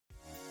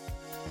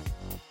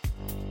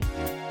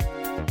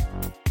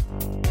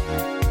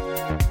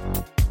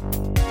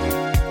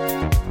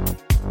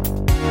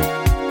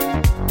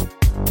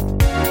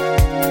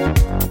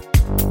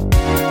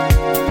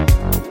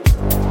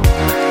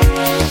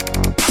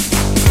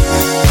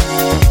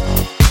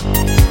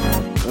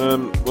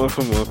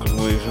welcome,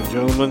 ladies and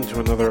gentlemen, to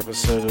another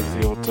episode of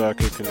the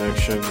Otaku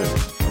Connection. And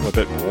I'm a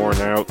bit worn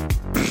out.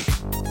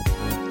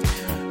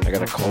 I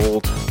got a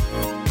cold,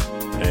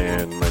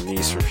 and my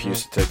niece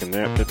refused to take a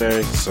nap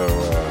today, so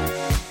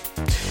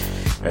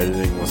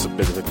editing was a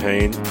bit of a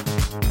pain.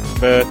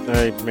 But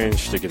I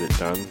managed to get it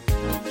done,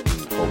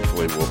 and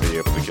hopefully we'll be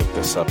able to get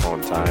this up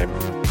on time.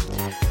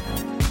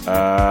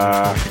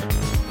 I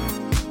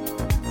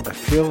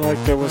feel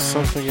like there was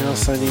something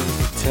else I needed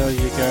to tell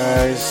you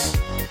guys.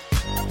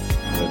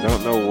 I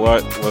don't know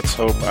what. Let's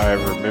hope I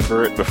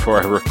remember it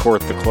before I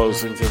record the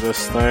closing to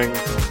this thing.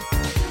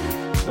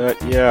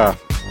 But yeah,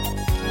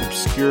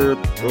 obscure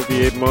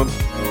OVA month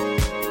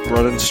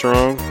running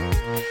strong.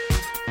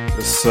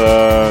 This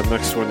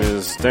next one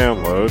is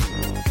Download.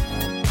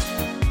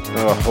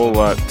 Not a whole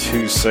lot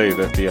to say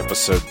that the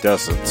episode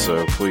doesn't,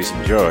 so please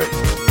enjoy.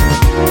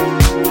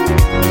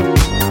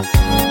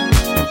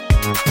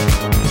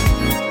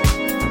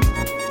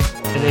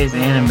 Today's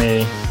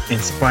anime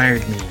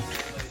inspired me.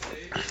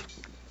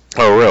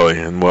 Oh, really?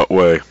 In what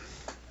way?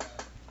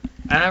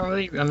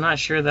 I'm not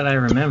sure that I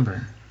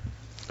remember.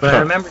 But I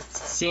remember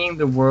seeing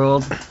the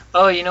world.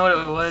 Oh, you know what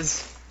it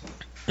was?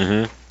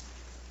 Mm-hmm.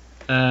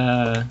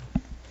 I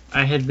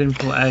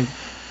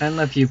don't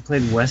know if you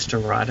played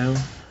Westerado.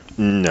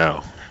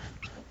 No.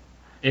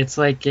 It's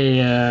like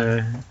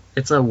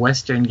it's a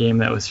Western game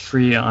that was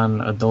free on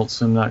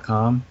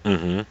AdultSwim.com.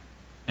 Mm-hmm.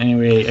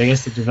 Anyway, I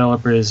guess the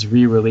developers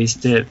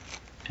re-released it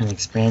and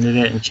expanded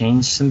it and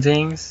changed some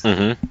things.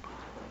 Mm-hmm.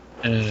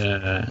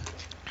 And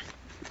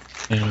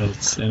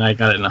I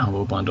got it in a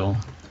Humble Bundle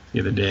the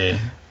other day.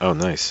 Oh,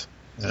 nice.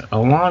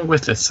 Along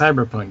with a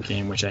Cyberpunk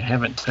game, which I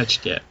haven't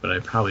touched yet, but I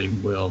probably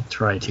will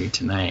try to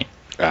tonight.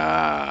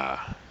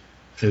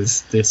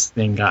 Because this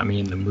thing got me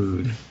in the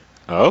mood.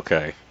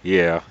 Okay,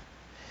 yeah.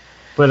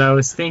 But I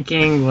was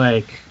thinking,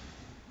 like,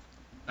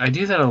 I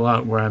do that a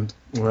lot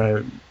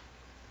where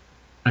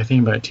I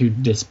think about two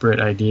disparate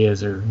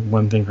ideas or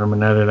one thing from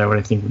another that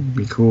I think would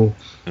be cool.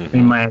 Mm-hmm. I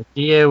mean, my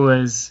idea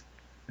was,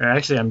 or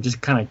actually I'm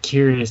just kind of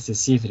curious to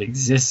see if it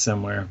exists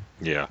somewhere.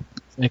 Yeah.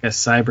 Like a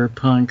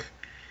cyberpunk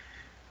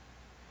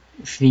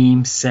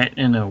theme set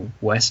in a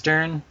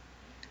Western.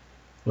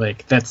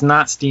 Like, that's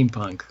not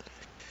steampunk.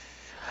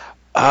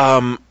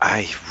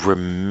 I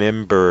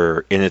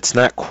remember, and it's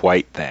not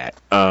quite that.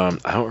 I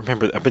don't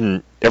remember. I've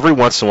been every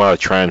once in a while I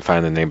try and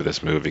find the name of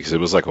this movie because it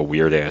was like a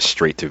weird ass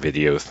straight to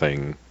video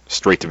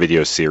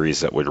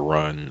series that would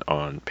run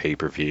on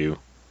pay-per-view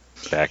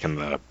back in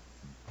the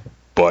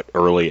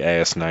early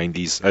ass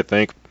 90s, I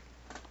think.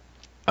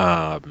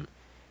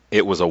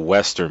 It was a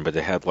Western, but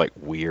it had like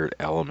weird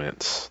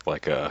elements.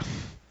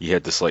 You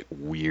had this like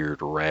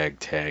weird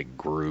ragtag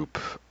group.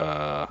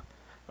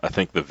 I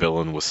think the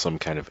villain was some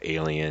kind of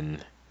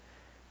alien.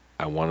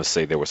 I want to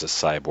say there was a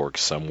cyborg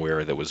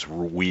somewhere. There was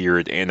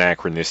weird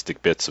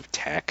anachronistic bits of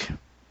tech.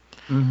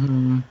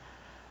 Mm-hmm.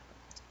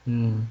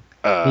 Mm.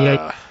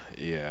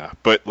 Yeah,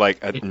 but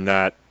like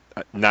not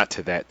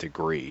to that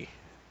degree.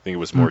 I think it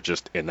was more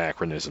just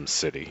Anachronism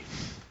City.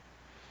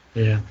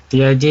 Yeah,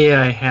 the idea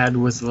I had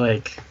was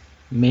like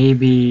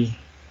maybe,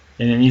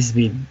 and it needs to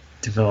be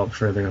developed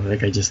further.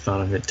 Like I just thought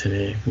of it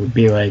today. Would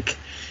be like.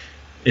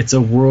 It's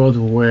a world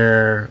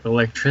where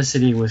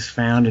electricity was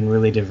found and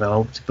really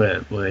developed,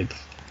 but like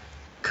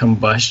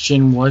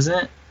combustion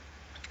wasn't.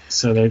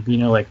 So there'd be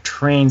no like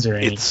trains or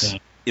anything.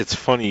 It's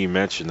funny you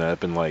mentioned that. I've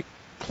been like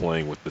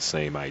playing with the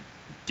same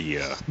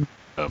idea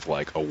of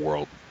like a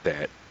world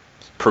that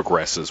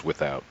progresses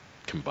without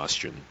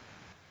combustion.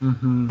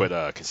 Mm-hmm.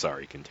 But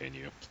sorry,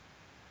 continue.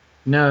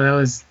 No, that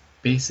was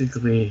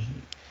basically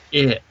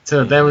it.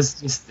 So that was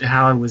just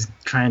how I was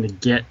trying to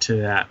get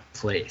to that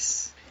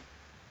place.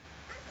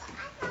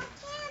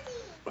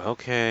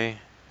 Okay.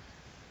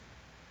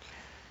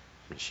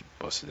 And she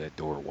busted that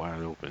door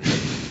wide open.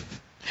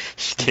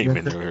 She came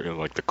in there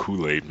like the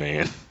Kool-Aid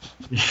man.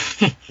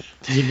 Did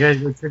you guys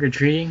go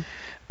trick-or-treating?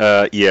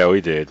 Yeah, we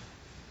did.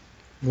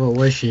 What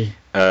was she?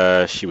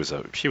 She was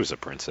a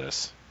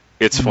princess.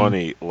 It's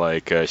funny,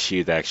 like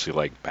she'd actually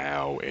like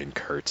bow and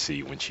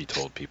curtsy when she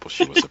told people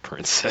she was a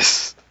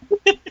princess.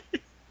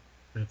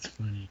 That's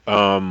funny.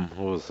 What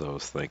was I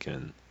was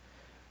thinking?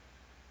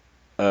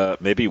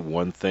 Maybe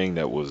one thing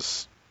that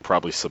was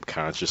probably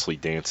subconsciously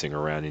dancing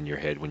around in your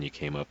head when you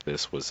came up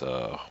this was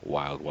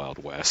Wild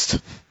Wild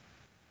West.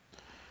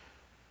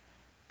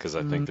 Because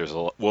I think there's a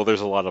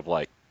lot of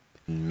like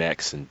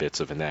mechs and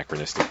bits of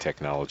anachronistic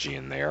technology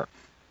in there.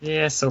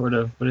 Yeah, sort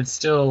of, but it's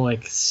still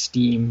like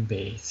steam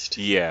based.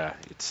 Yeah,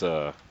 it's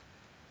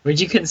Would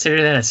you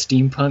consider that a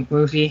steampunk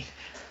movie?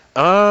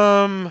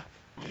 A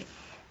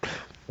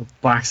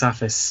box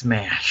office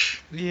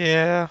smash.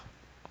 Yeah,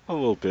 a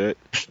little bit.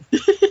 I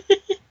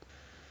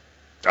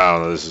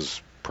don't know, this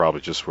is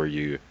probably just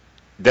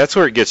that's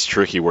where it gets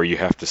tricky, where you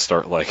have to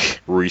start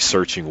like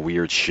researching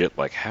weird shit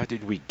like how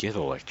did we get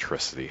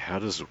electricity? How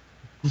does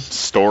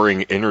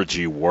storing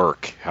energy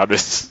work? How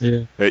does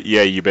you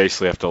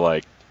basically have to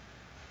like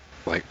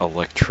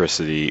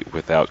electricity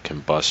without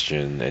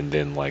combustion, and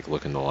then like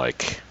look into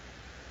like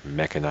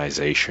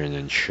mechanization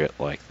and shit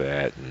like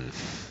that, and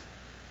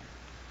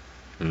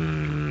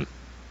Hmm.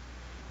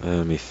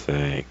 Let me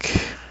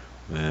think.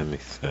 Let me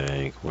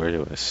think. Where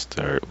do I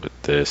start with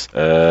this?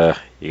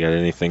 You got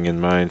anything in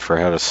mind for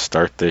how to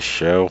start this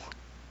show?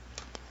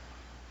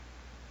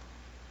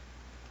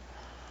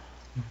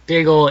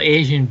 Big old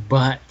Asian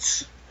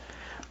butts.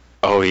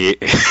 Oh yeah.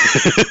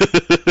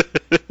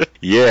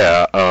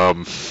 Yeah,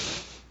 I'm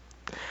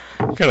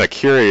kind of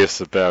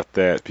curious about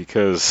that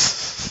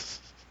because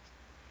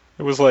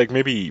it was like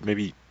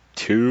maybe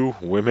two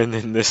women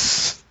in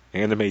this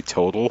anime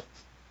total,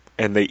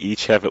 and they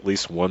each have at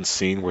least one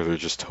scene where they're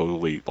just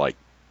totally like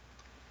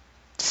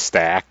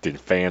stacked and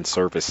fan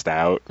serviced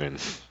out, and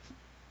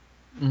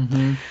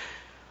Mm-hmm.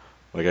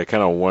 like I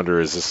kind of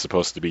wonder, is this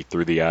supposed to be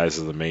through the eyes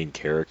of the main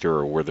character,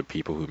 or were the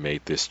people who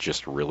made this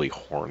just really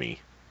horny?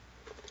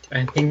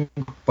 I think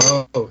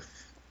both.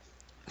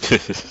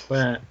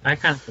 But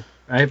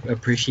I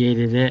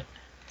appreciated it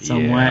Yeah,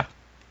 somewhat.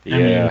 I mean,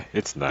 yeah,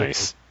 it's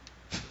nice.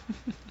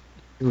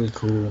 it was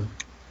cool.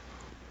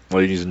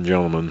 Ladies and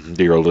gentlemen,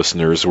 dear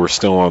listeners, we're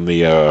still on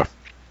the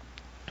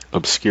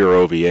obscure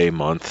OVA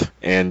month,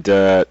 and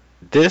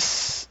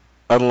this,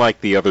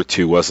 unlike the other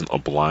two, wasn't a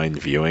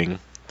blind viewing.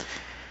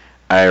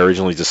 I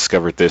originally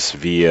discovered this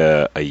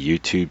via a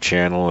YouTube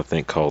channel, I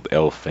think called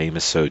El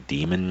Famoso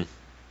Demon,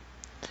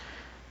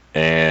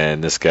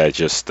 and this guy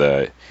just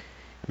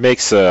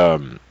makes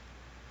a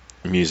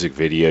music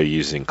video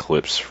using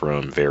clips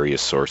from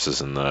various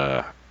sources in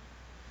the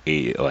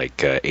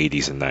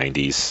 80s and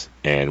 90s,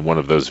 and one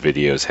of those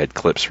videos had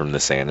clips from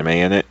this anime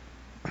in it.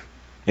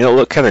 And it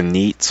looked kind of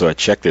neat, so I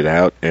checked it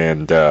out,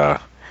 and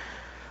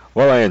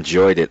while I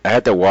enjoyed it, I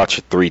had to watch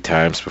it 3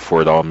 times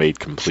before it all made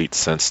complete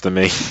sense to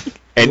me.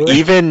 And What?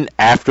 even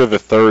after the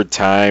third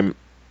time,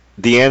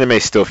 the anime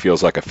still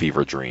feels like a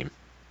fever dream.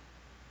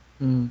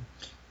 Mm.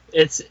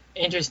 It's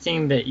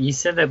interesting that you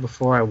said that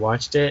before I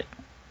watched it,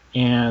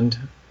 and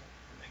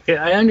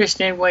I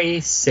understand why you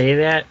say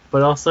that,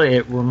 but also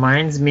it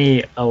reminds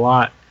me a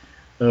lot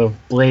of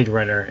Blade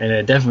Runner, and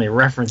it definitely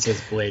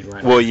references Blade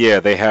Runner. Well,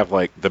 yeah, they have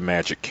like the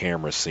magic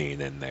camera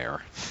scene in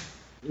there.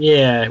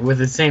 Yeah, with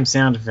the same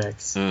sound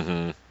effects.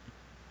 Mm-hmm.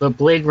 But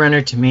Blade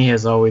Runner to me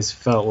has always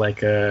felt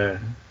like a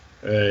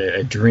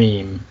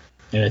dream,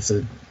 and it's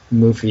a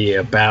movie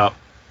about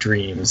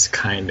dreams,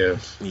 kind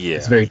of. Yeah.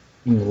 It's very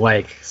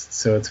like.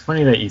 So it's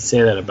funny that you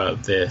say that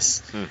about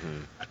this. Mm-hmm.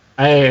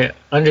 I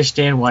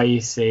understand why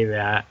you say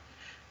that.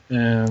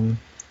 Some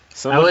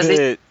I of was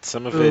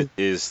it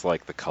is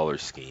like the color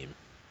scheme,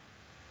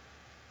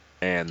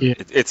 and Yeah.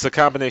 it's a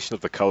combination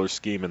of the color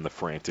scheme and the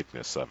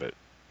franticness of it.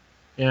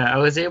 Yeah, I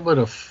was able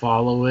to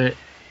follow it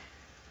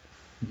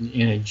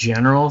in a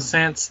general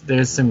sense.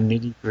 There's some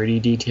nitty gritty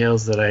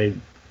details that I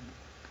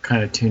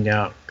kind of tuned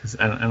out because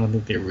I don't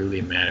think they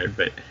really mattered.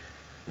 But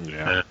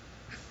Yeah.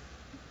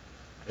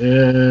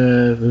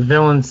 the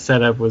villain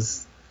setup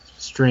was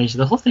strange.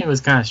 The whole thing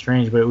was kind of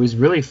strange, but it was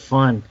really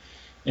fun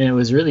and it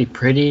was really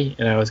pretty.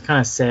 And I was kind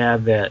of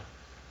sad that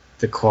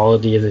the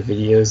quality of the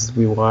videos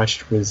we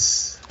watched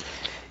was.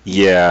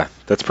 Yeah,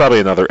 that's probably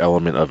another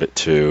element of it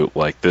too.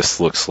 Like this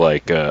looks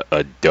like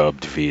a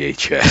dubbed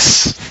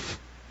VHS,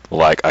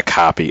 like a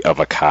copy of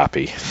a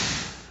copy.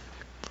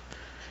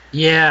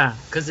 Yeah,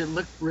 because it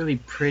looked really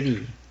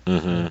pretty.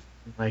 Mm-hmm.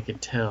 I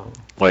could tell.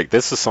 Like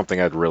this is something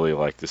I'd really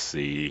like to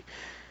see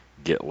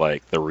get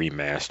like the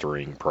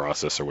remastering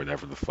process or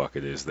whatever the fuck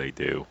it is they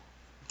do.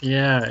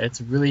 Yeah, it's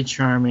really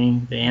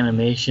charming. The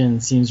animation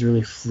seems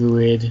really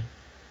fluid.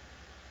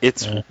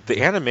 It's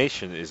the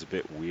animation is a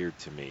bit weird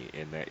to me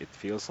in that it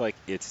feels like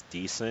it's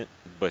decent,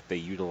 but they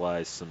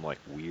utilize some like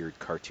weird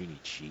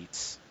cartoony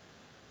cheats,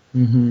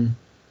 Mm-hmm.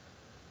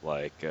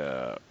 like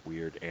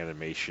weird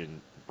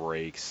animation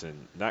breaks and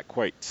not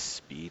quite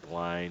speed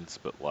lines,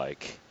 but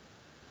like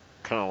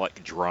kind of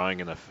like drawing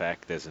an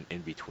effect as an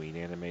in-between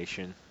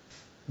animation.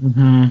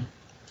 Mm-hmm.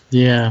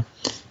 Yeah.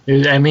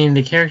 I mean,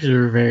 the characters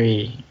were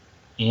very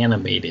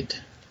animated.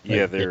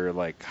 Yeah, Like, they're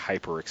like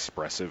hyper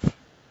expressive.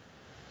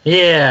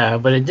 yeah,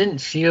 but it didn't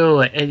feel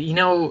like,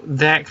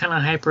 that kind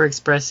of hyper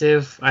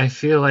expressive. I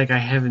feel like I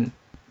haven't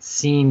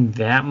seen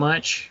that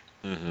much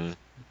Mm-hmm.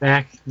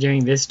 back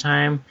during this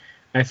time.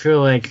 I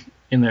feel like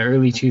in the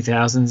early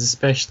 2000s,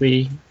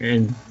 especially,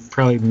 and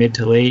probably mid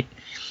to late,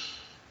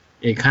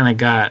 it kind of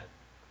got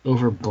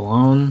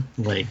overblown.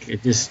 Like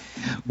it just.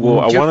 Well,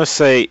 I want to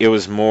say it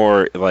was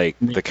more like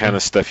the kind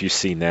of stuff you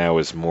see now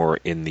is more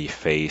in the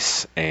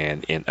face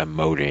and in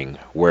emoting,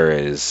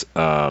 whereas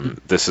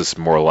this is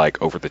more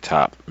like over the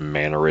top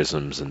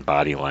mannerisms and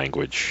body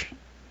language.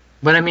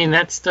 But I mean,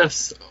 that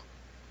stuff's.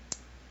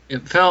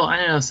 It felt, I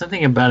don't know,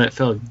 something about it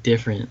felt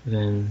different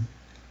than.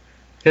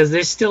 Because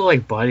there's still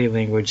like body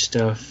language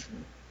stuff,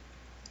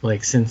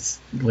 like since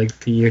like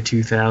the year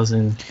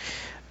 2000.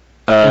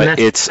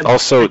 It's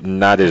also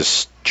not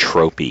as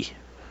tropey.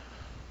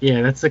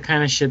 Yeah, that's the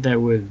kind of shit that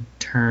would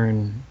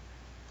turn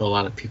a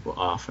lot of people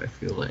off, I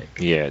feel like.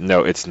 Yeah,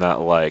 no, it's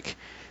not like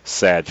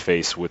sad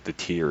face with the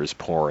tears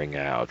pouring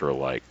out or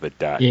like the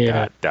dot,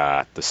 dot,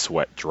 dot, the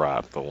sweat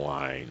drop, the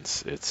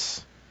lines.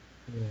 It's.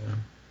 Yeah.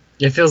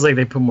 It feels like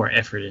they put more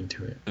effort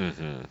into it.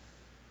 Mm-hmm.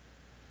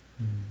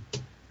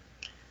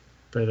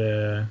 But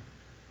the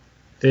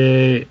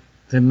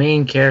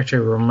main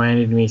character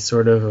reminded me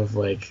sort of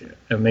like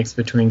a mix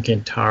between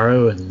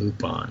Kentaro and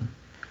Lupin.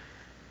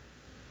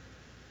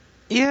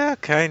 Yeah,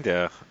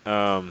 kinda.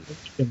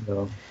 Good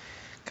though.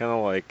 Kind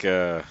of like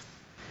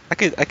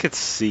I could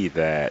see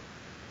that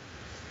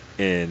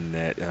in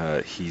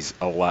that he's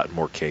a lot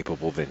more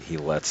capable than he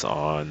lets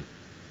on.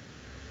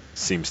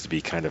 Seems to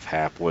be kind of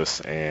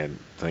hapless and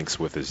thinks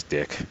with his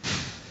dick.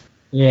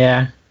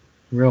 Yeah,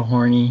 real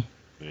horny.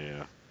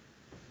 Yeah.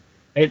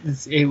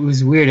 It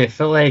was weird. It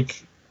felt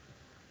like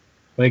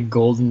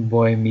Golden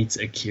Boy meets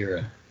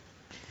Akira.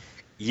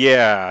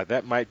 Yeah,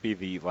 that might be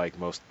the like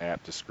most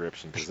apt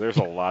description because there's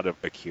a lot of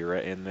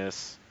Akira in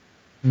this,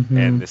 and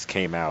Mm-hmm. this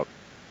came out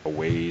a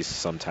ways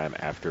sometime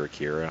after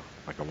Akira.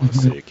 Like I want to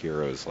say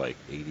Akira is like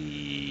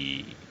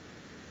 80,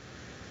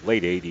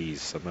 late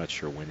 80s. I'm not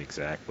sure when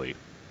exactly,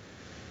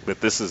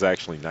 but this is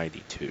actually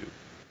 92.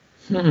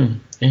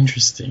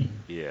 Interesting.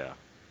 Yeah.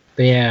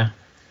 But yeah,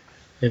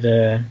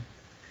 it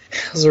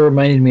also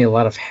reminded me a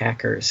lot of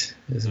Hackers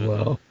as Hmm.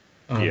 well.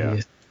 Yeah.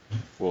 Obviously.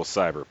 Well,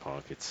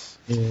 cyberpunk, it's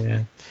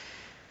Yeah.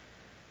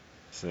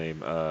 same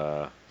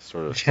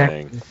sort of Which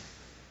thing.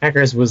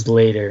 Hackers was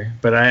later,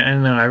 but I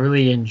don't know. I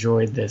really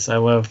enjoyed this. I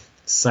love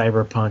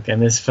cyberpunk,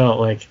 and this felt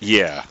like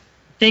Yeah.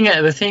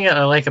 the thing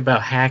I like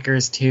about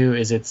Hackers too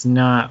is it's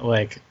not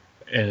like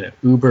an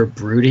uber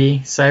broody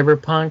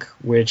cyberpunk,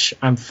 which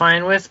I'm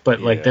fine with,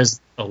 but like Yeah.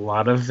 there's a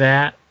lot of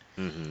that.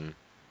 Hmm.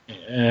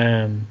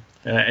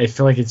 I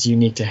feel like it's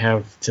unique to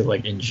have to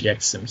like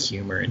inject some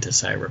humor into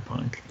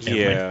cyberpunk. And,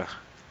 Yeah.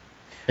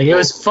 like it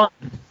was fun,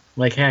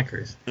 like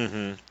Hackers.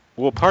 Hmm.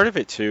 Well, part of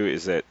it too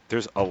is that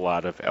there's a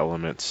lot of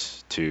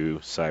elements to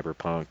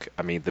cyberpunk.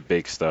 I mean, the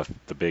big stuff,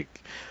 the big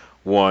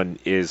one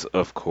is,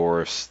 of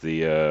course,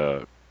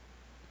 the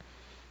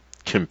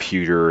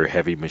computer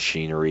heavy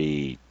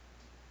machinery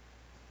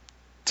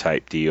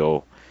type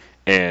deal,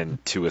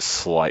 and to a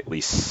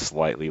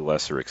slightly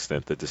lesser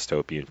extent, the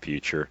dystopian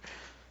future.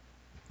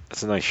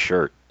 That's a nice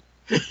shirt.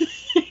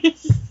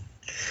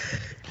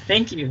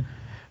 Thank you.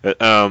 Uh,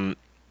 Um,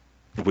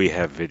 we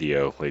have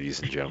video, ladies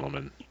and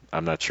gentlemen.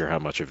 I'm not sure how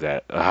much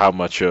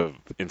of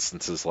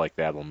instances like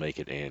that will make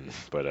it in,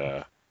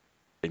 but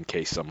in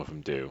case some of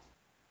them do.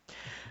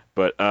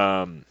 But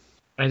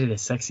I did a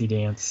sexy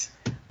dance.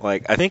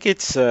 like I think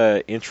it's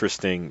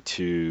interesting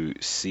to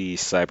see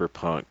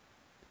cyberpunk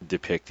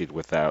depicted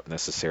without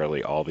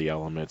necessarily all the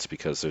elements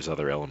because there's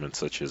other elements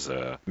such as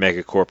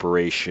mega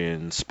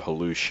corporations,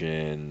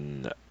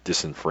 pollution,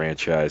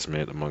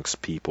 disenfranchisement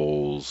amongst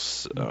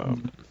peoples,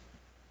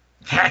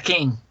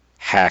 Hacking.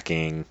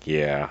 hacking.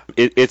 Yeah,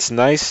 it's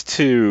nice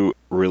to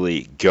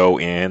really go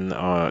in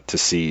to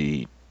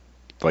see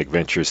like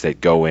ventures that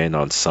go in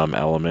on some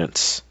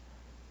elements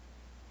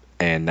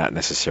and not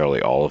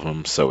necessarily all of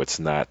them, so it's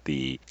not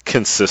the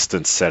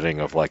consistent setting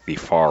of like the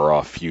far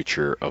off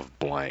future of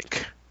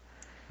blank.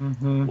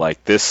 Mm-hmm.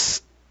 Like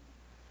this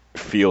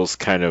feels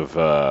kind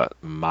of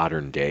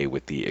modern day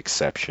with the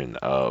exception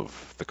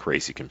of the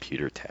crazy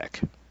computer tech.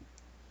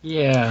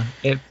 Yeah,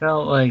 it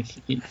felt like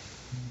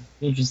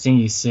interesting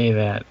you say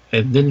that.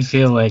 It didn't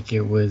feel like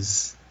it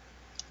was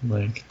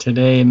like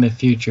today in the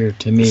future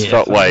to me. This It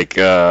felt like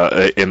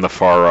in the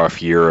far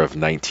off year of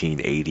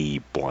 1980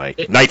 blank,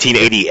 It-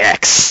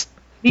 1980X.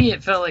 to me,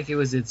 it felt like it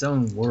was its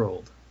own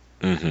world,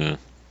 Hmm.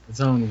 its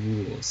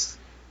own rules.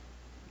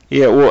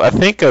 Yeah, well, I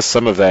think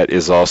some of that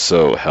is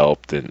also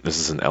helped, and this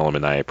is an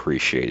element I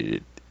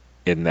appreciated,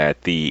 in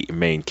that the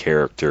main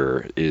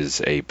character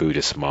is a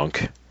Buddhist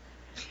monk.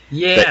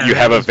 Yeah, That you that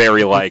have a was-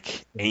 very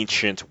like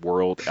ancient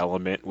world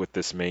element with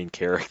this main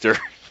character.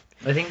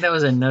 I think that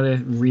was another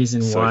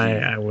reason So why he-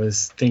 I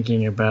was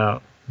thinking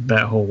about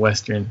that whole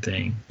Western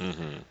thing. Hmm.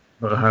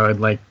 About how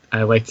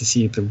I like to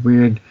see the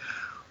weird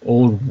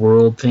old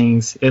world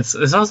things. It's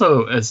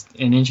also an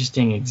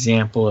interesting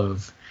example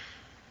of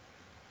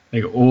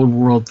like old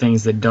world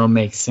things that don't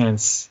make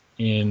sense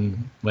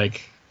in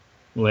like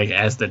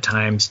as the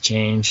times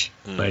change.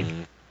 Like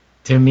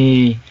to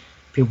me,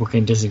 people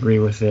can disagree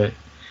with it,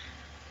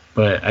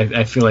 but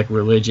I feel like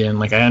religion,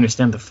 like I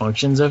understand the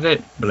functions of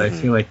it, but I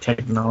Mhm. feel like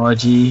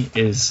technology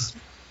is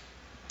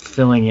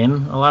filling in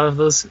a lot of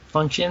those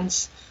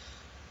functions.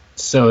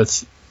 So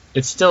it's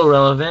still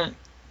relevant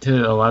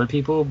to a lot of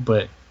people,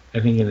 but I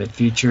think in the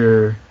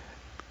future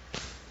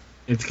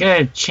it's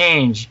gonna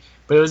change.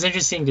 But it was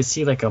interesting to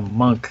see like a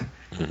monk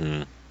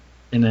Hmm.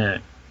 in a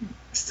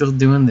still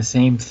doing the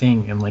same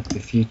thing in like the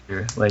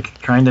future, like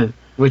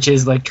which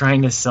is like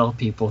trying to sell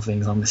people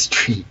things on the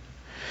street.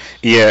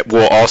 Yeah,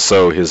 well,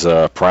 also his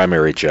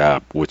primary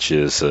job, which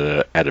is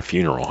at a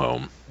funeral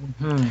home.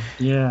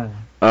 Yeah.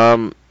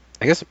 I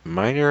guess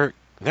minor,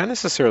 not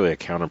necessarily a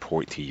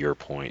counterpoint to your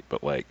point,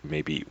 but like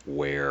maybe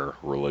where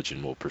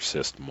religion will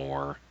persist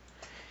more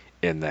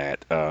in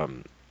that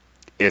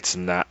it's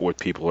not what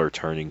people are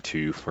turning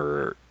to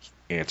for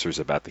answers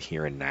about the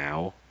here and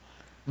now,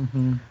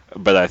 Hmm.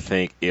 but I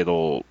think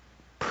it'll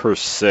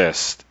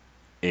persist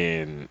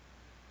in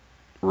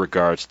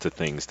regards to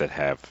things that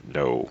have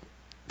no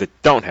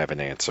that don't have an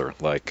answer,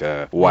 like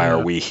why Yeah. are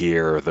we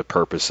here, the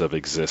purpose of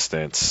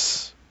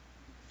existence,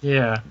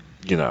 Yeah.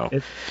 you know,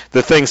 It,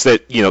 the things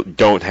that,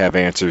 don't have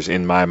answers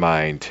in my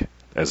mind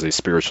as a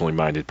spiritually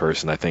minded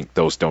person. I think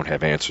those don't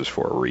have answers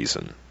for a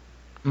reason.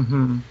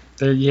 hmm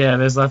yeah,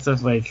 there's lots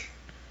of like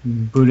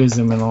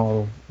Buddhism and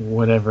all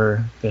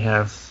whatever they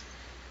have.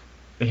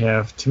 They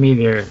have, to me,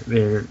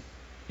 they're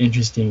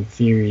interesting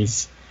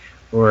theories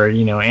or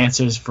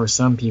answers for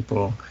some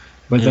people.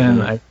 But then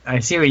Hmm. I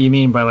see what you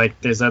mean by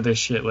like there's other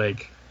shit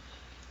like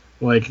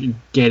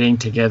getting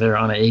together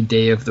on a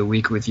day of the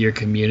week with your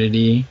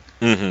community,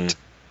 Hmm.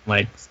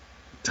 like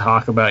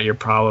talk about your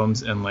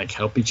problems and like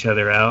help each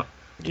other out.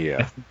 I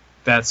Yeah. think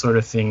that sort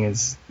of thing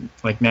is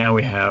like now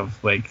we have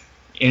like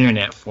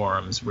internet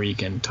forums where you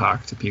can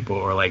talk to people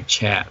or like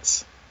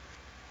chats.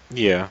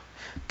 Yeah.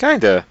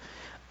 Kinda.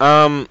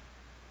 Um,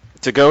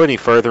 to go any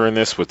further in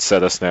this would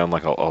set us down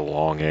like a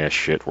long ass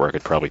shit where I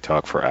could probably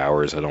talk for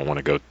hours. I don't want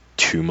to go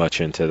too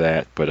much into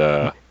that, but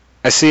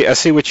I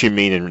see what you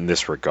mean in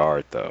this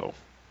regard though.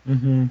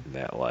 hmm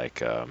That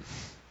like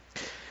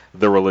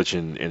the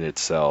religion in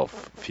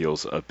itself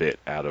feels a bit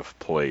out of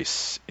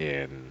place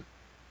in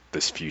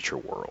this future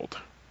world,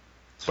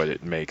 but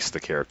it makes the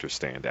character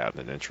stand out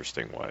in an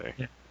interesting way.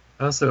 Yeah.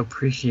 I also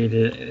appreciate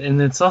it,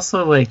 and it's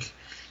also like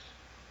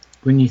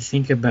when you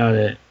think about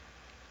it,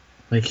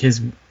 like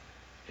his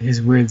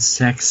weird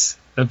sex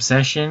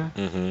obsession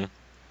Hmm.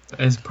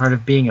 as part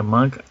of being a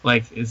monk.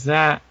 Like, is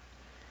that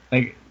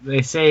like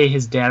they say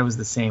his dad was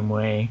the same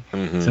way,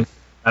 Hmm. so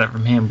I got it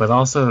from him. But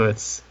also,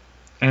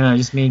 I don't know, it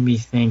just made me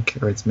think,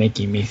 or it's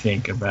making me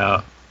think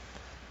about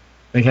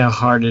like how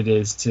hard it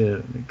is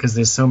to because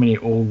there's so many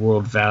old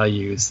world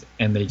values,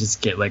 and they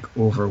just get like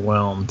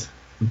overwhelmed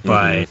Hmm.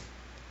 by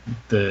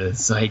the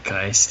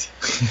zeitgeist.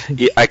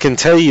 Yeah, I can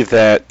tell you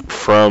that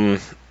from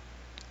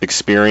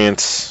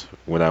experience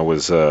when I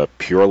was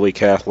purely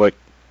Catholic,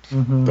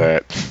 hmm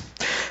that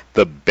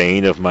the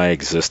bane of my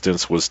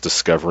existence was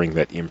discovering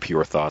that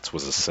impure thoughts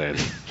was a sin.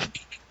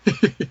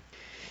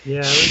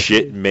 Yeah,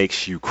 Shit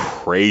makes you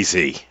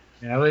crazy.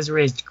 I was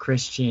raised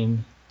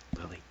Christian,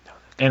 Lily, no,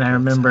 and I that's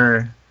outside.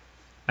 remember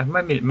I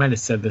might have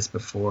said this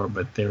before,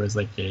 but there was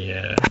like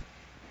a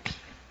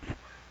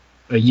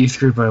youth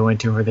group I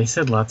went to where they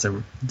said lots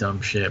of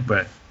dumb shit.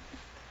 But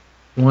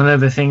one of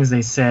the things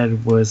they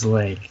said was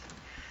like,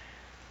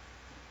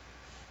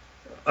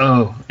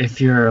 "Oh,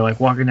 if you're like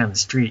walking down the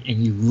street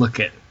and you look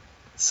at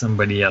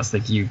somebody else,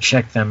 like you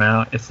check them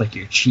out, it's like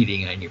you're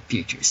cheating on your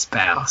future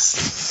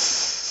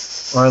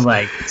spouse." Or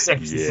like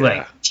sex is like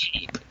Yeah,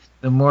 tape.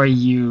 The more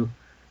you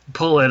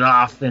pull it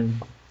off and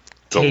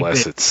the tape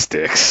less it it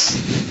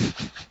sticks.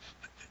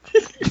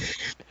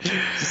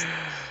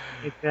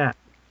 like that.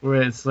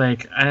 Where it's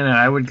like, I don't know,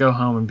 I would go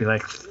home and be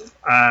like,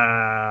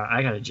 I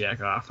gotta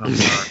jack off. I'm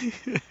sorry.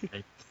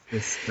 Like,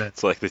 that.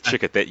 It's like the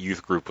chick at that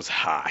youth group was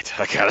hot.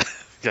 I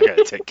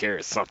gotta take care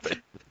of something.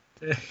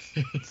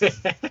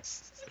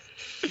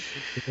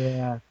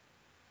 Yeah,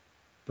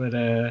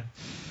 but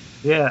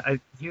yeah,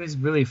 he was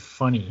really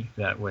funny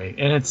that way,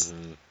 and Mhm.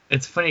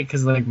 it's funny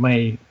because like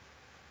to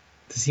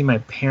see my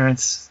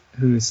parents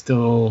who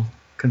still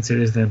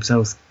considers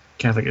themselves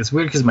Catholic. It's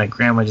weird because my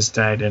grandma just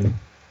died, and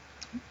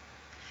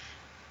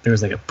there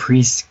was like a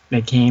priest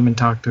that came and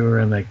talked to her,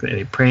 and like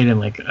they prayed, and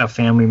like a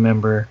family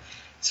member.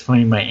 It's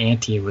funny. My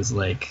auntie was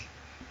like,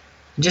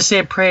 "Just say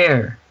a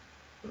prayer,"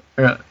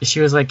 or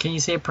she was like, "Can you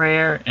say a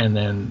prayer?" And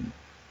then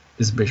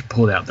this bitch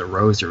pulled out the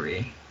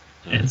rosary,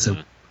 and so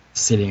Mhm.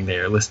 sitting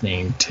there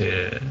listening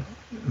to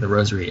the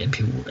rosary,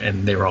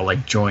 and they were all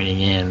like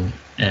joining in,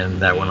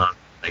 and that went on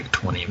like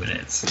 20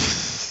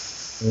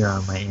 minutes.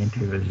 Yeah, my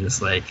auntie was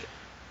just like,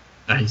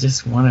 "I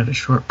just wanted a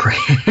short prayer."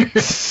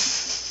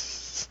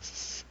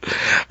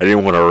 I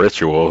didn't want a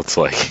ritual. It's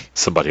like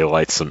somebody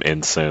lights some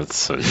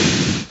incense and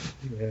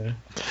Yeah.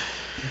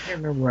 I can't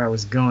remember where I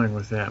was going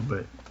with that,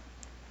 but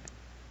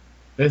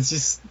it's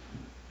just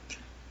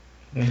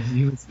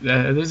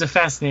there's a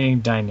fascinating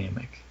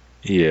dynamic.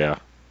 yeah.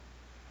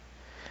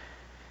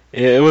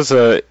 Yeah,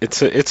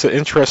 it's an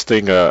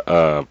interesting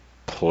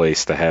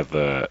place to have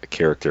the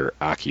character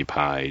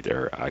occupied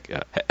or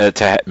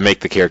make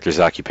the character's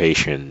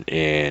occupation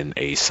in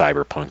a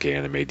cyberpunk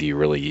anime. Do you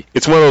really?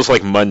 It's one of those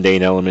like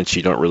mundane elements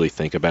you don't really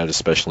think about,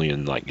 especially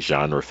in like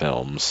genre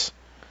films.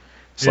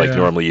 It's like Yeah.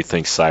 normally you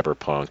think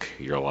cyberpunk,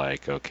 you're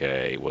like,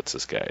 okay, what's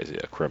this guy? Is he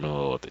a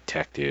criminal, a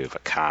detective, a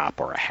cop,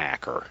 or a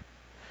hacker?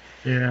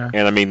 Yeah.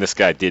 And I mean, this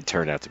guy did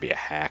turn out to be a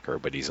hacker,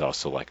 but he's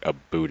also like a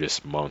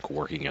Buddhist monk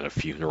working at a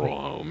funeral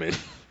home, and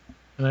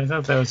And I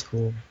thought that was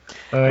cool. it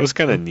But was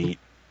kind of neat.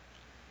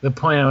 the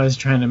point I was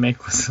trying to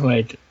make was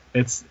like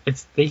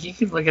you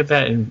could look at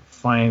that and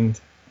find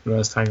what I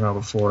was talking about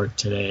before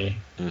today.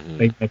 Hmm.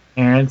 Like my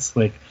parents,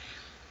 like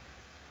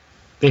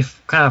they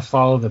kind of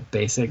follow the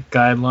basic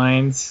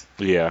guidelines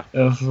Yeah.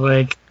 of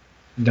like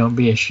don't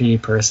be a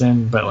shitty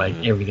person, but like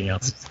Mhm. everything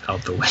else is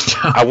out the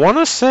I window. want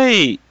to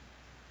say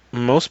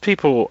most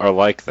people are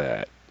like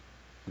that.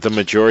 The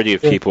majority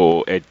of Yeah.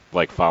 people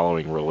like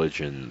following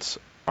religions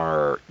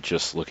are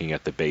just looking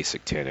at the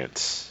basic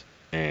tenets.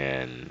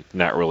 and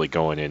not really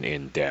going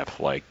in depth.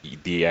 Like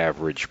the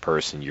average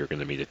person you're going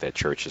to meet at that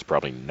church is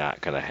probably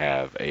not going to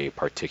have a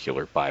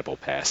particular Bible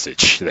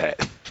passage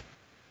that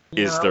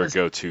is their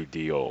go-to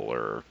deal.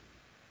 Or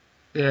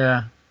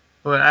yeah,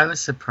 but I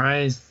was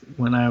surprised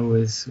when I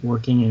was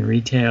working in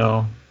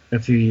retail a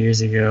few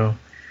years ago,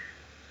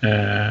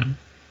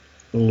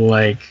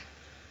 like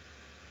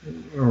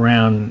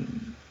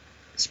around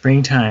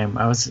springtime.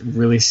 I was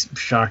really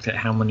shocked at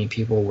how many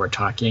people were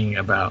talking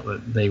about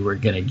that they were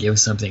going to give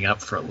something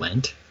up for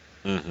Lent.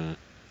 Mm-hmm.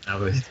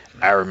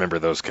 I remember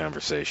those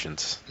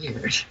conversations.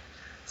 Weird.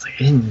 It's like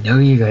I didn't know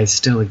you guys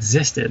still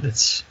existed.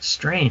 It's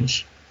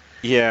strange.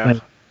 Yeah.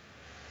 Like,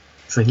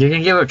 it's like, you're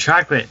gonna give up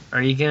chocolate.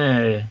 Are you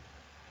gonna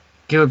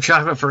give up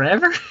chocolate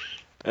forever?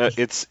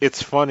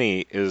 It's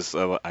funny is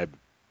I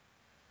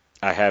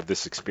have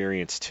this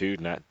experience too,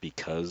 not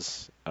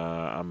because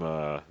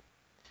because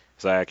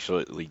I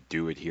actually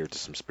do adhere to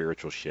some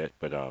spiritual shit,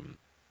 but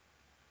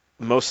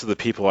most of the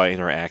people I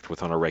interact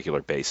with on a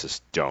regular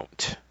basis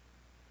don't.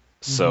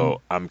 So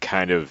I'm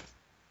kind of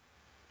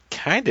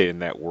in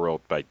that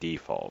world by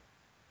default.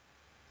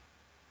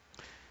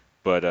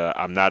 But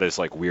I'm not as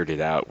like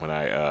weirded out when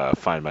I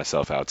find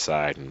myself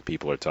outside and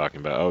people are talking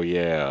about, oh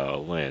yeah,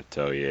 Lent,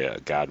 oh yeah,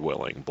 God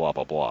willing, blah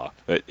blah blah.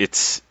 But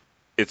it's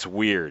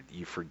weird.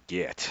 You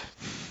forget.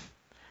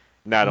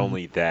 Not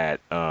only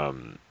that,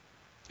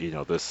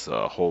 this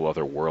whole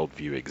other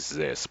worldview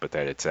exists, but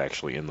that it's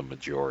actually in the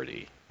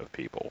majority of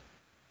people.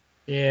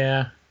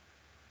 Yeah.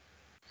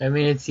 I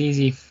mean, it's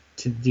easy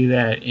to do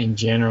that in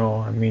general.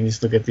 I mean,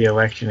 just look at the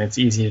election. It's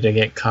easy to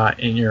get caught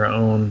in your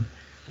own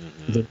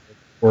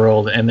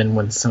world, and then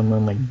when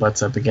someone like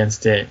butts up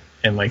against it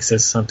and like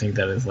says something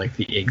that is like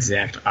the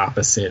exact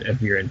opposite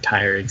of your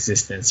entire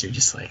existence, you're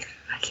just like,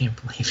 I can't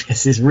believe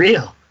this is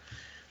real.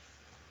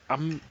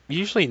 I'm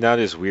usually not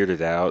as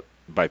weirded out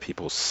by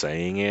people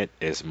saying it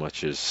as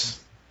much as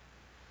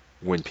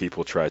when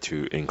people try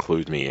to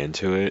include me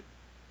into it.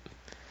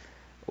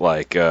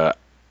 Like, I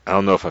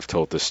don't know if I've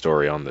told this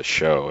story on the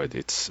show.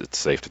 It's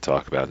safe to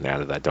talk about now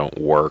that I don't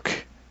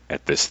work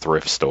at this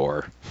thrift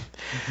store.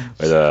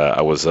 But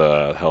I was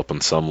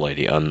helping some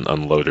lady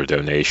unload her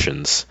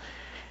donations,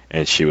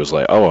 and she was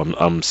like, "Oh,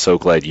 I'm so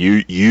glad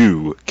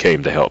you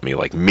came to help me,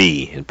 like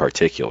me in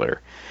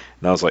particular."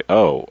 And I was like,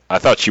 "Oh, I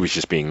thought she was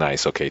just being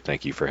nice. Okay,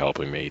 thank you for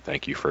helping me.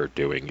 Thank you for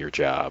doing your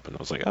job." And I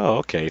was like, "Oh,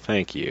 okay,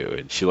 thank you."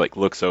 And she like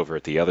looks over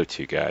at the other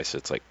two guys.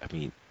 It's like, I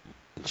mean,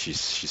 she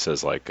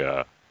says like,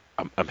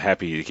 I'm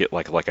happy to get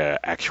like a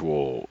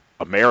actual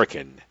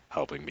American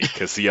helping me,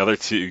 because the other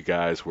two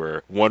guys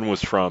one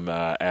was from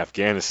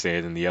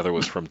Afghanistan and the other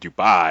was from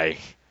Dubai.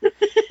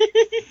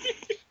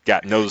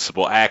 Got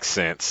noticeable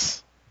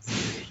accents.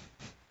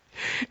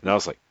 And I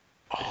was like,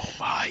 oh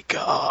my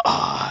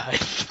god.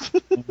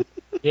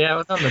 Yeah, I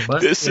was on the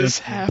bus. This is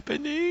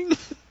happening.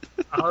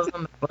 I was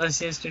on the bus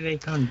yesterday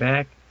coming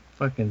back.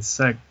 Fucking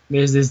sucked.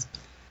 There's this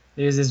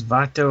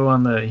vato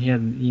on the, he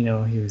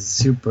was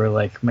super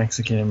like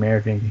Mexican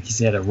American.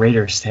 He had a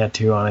Raiders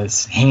tattoo on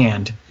his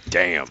hand.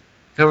 Damn.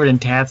 Covered in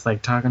tats,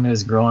 like talking to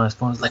his girl on his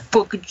phone. He's like,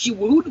 fucking shit,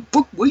 what the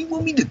fuck, what do you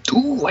want me to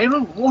do? I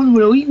don't know,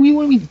 what do you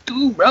want me to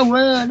do, bro?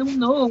 I don't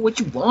know what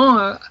you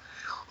want.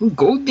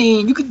 Go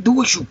then, you can do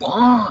what you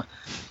want.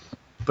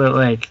 But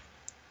like,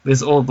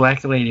 this old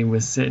black lady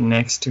was sitting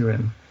next to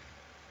him,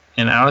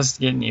 and I was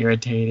getting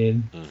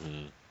irritated.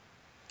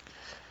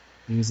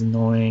 He was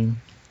annoying.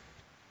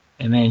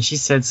 And then she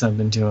said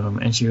something to him,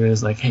 and she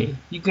was like, hey,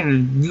 you gonna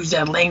use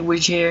that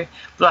language here?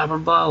 Blah, blah,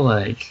 blah,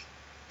 like,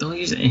 don't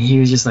use it. And he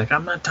was just like,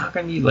 I'm not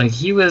talking to you. Like,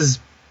 he was,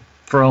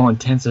 for all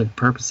intents and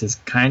purposes,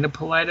 kind of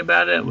polite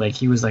about it. Like,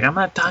 he was like, I'm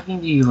not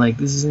talking to you. Like,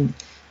 this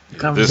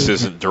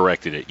isn't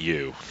directed at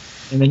you.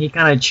 And then he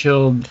kind of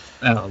chilled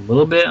out a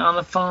little bit on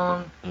the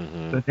phone.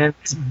 But then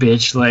this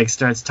bitch, like,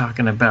 starts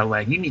talking about,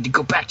 like, you need to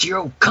go back to your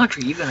own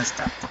country. You're gonna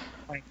stop.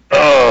 Like,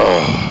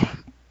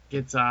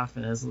 gets off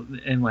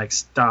and like,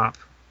 stop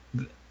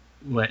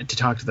to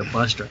talk to the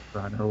bus driver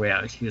on her way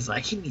out. He was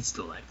like, he needs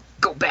to like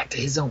go back to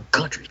his own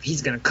country.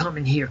 He's gonna come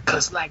in here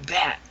cuss like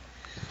that.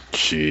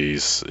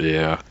 Jeez,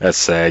 yeah, that's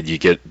sad.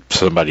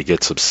 Somebody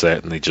gets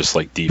upset and they just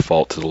like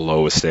default to the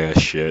lowest ass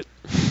shit.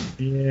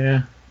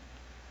 Yeah,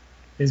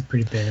 it's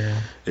pretty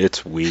bad.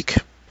 It's weak.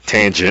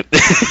 Tangent.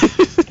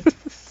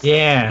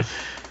 Yeah,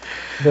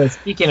 but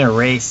speaking of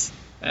race,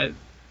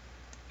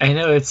 I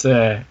know it's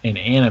an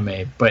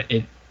anime, but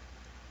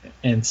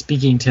and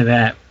speaking to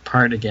that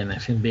part again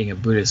of him being a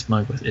Buddhist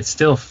monk, it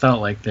still felt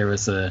like there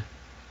was it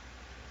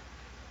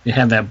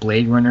had that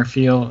Blade Runner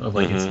feel of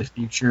like it's the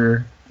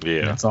future.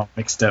 Yeah, it's all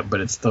mixed up,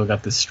 but it's still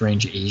got this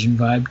strange Asian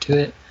vibe to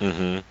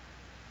it.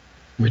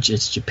 Which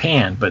is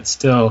Japan, but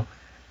still.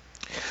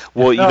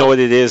 Well, you know what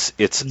it is?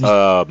 It's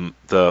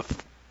the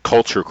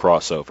culture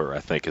crossover, I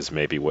think, is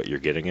maybe what you're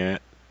getting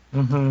at.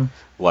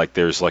 Like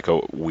there's like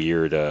a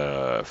weird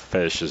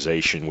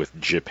fetishization with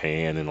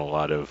Japan and a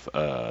lot of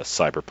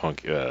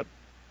cyberpunk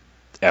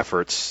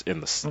efforts in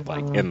the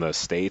like in the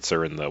States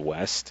or in the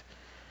West,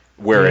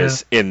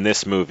 whereas in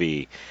this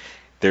movie,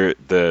 the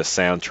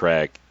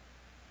soundtrack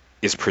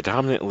is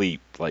predominantly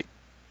like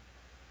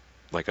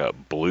like a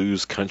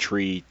blues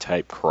country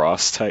type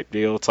cross type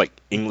deal. It's like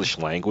English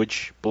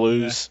language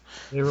blues.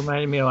 Yeah. It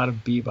reminded me a lot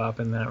of Bebop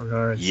in that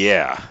regard.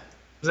 Yeah.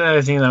 The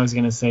other thing that I was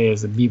gonna say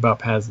is that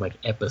Bebop has like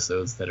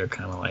episodes that are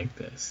kind of like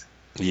this.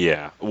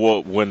 Yeah.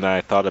 Well, when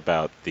I thought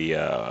about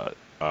the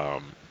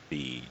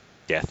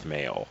death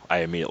mail, I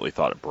immediately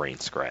thought of Brain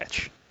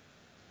Scratch.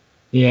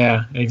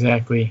 Yeah,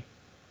 exactly.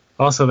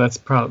 Also,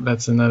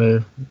 that's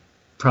another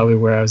probably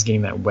where I was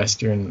getting that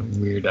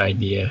Western weird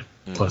idea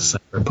plus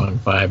cyberpunk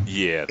vibe.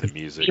 Yeah, the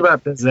music.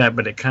 Bebop does that,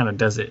 but it kind of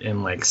does it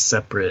in like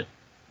separate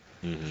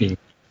themes.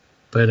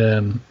 But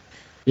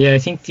yeah, I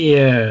think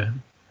the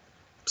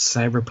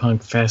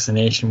cyberpunk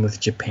fascination with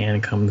Japan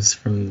comes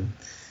from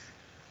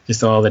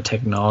just all the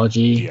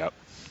technology. Yep.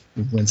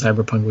 When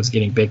cyberpunk was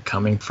getting big,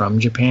 coming from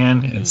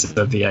Japan, and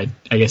so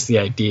I guess the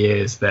idea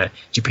is that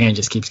Japan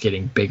just keeps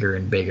getting bigger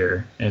and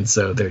bigger, and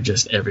so they're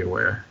just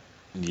everywhere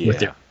with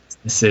their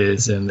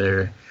businesses and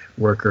their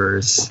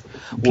workers.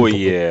 Well,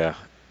 yeah,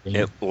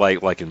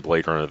 like in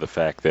Blade Runner, the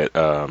fact that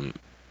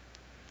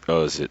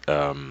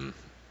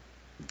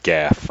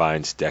Gaff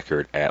finds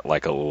Deckard at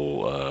like a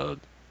little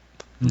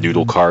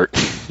noodle cart.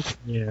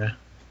 Yeah.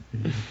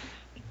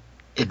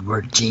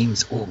 Edward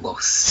James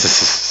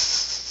Olmos.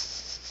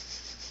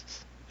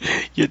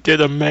 You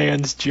did a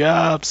man's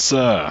job,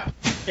 sir.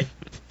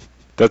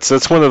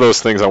 That's one of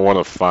those things I want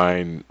to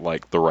find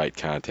like the right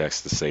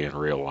context to say in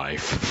real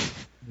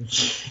life.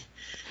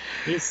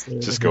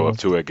 Just go up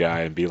to a guy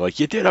and be like,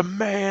 "You did a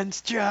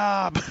man's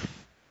job."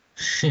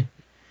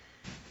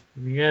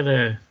 We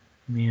gotta,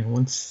 man.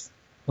 When's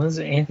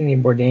Anthony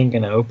Bourdain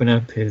gonna open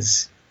up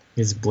his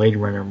Blade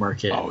Runner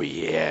market? Oh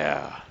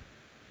yeah,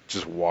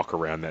 just walk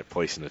around that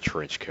place in a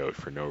trench coat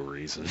for no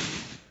reason.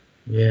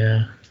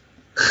 Yeah.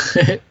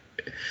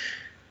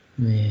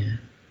 Man.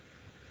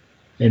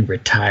 And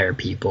retire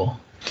people.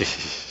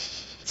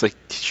 It's like,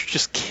 did you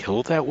just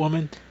kill that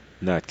woman?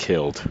 Not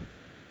killed.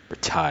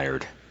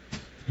 Retired.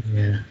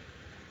 Yeah.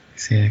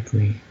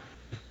 Exactly.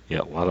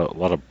 Yeah, a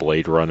lot of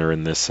Blade Runner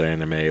in this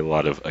anime, a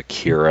lot of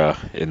Akira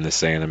in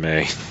this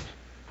anime.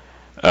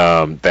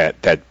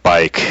 That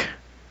bike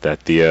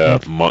that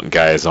the monk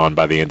guy is on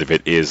by the end of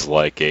it is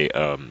like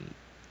a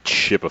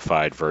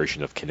chipified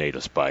version of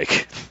Kaneda's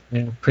bike.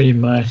 Yeah, pretty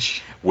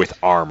much. With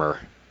armor.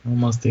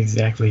 Almost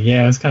exactly.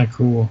 Yeah, it's kind of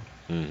cool.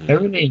 Mm-hmm. I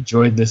really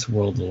enjoyed this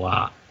world a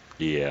lot.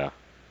 Yeah.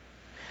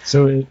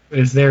 So,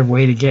 is there a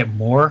way to get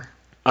more?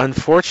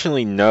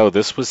 Unfortunately, no.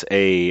 This was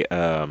a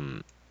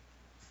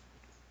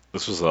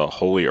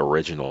wholly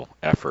original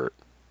effort,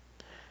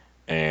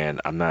 and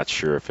I'm not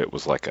sure if it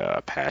was like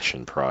a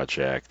passion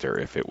project or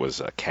if it was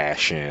a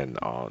cash-in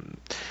on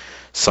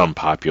some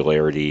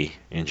popularity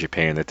in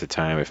Japan at the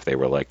time, if they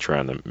were like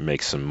trying to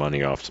make some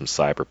money off some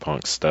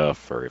cyberpunk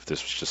stuff, or if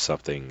this was just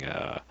something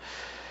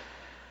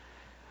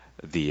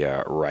the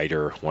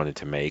writer wanted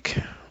to make.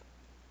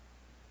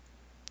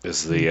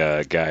 Is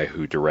the guy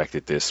who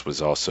directed this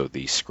was also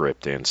the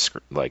script and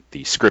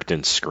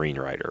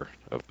screenwriter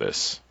of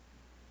this.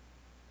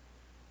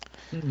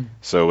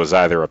 So it was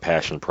either a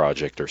passion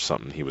project or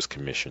something he was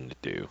commissioned to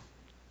do.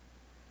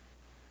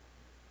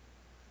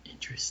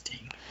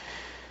 Interesting.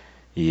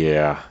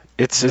 Yeah,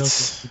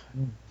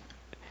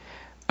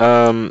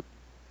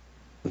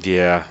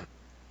 yeah.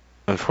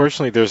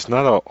 Unfortunately, there's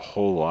not a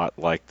whole lot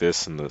like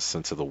this in the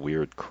sense of the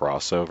weird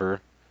crossover.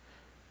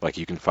 Like,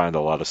 you can find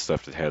a lot of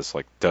stuff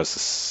that does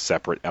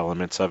separate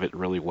elements of it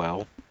really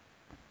well.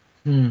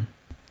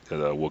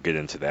 We'll get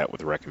into that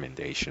with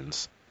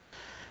recommendations.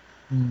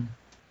 Let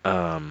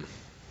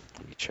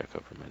me check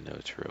over my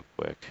notes real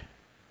quick.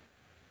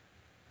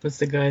 What's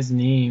the guy's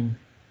name?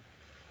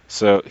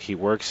 So, he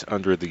works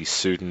under the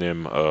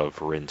pseudonym of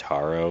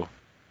Rintaro.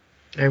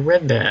 I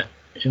read that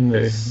in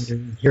the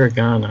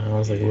hiragana. I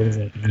was like, what does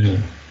that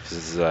mean?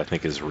 I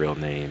think his real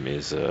name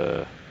is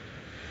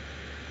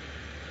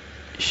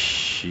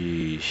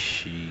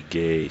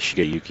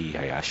Shigeyuki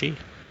Hayashi.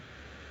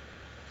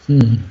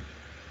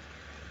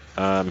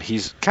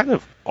 He's kind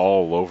of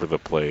all over the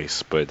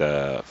place,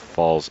 but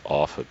falls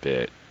off a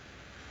bit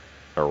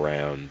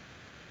around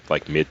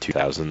like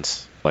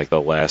mid-2000s. Like,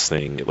 the last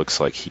thing it looks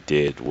like he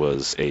did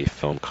was a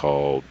film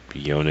called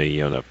Yona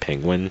Yona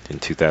Penguin in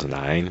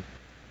 2009.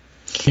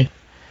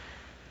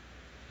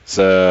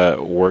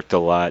 So worked a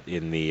lot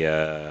in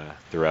the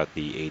throughout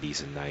the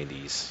 80s and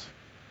 90s.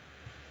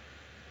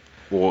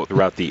 Well,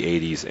 throughout the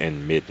 80s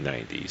and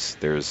mid-90s,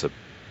 there's a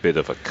bit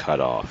of a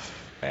cutoff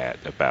at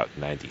about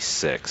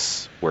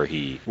 96,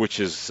 which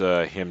is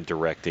him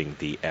directing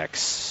the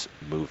X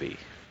movie.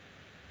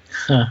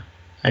 Huh.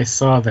 I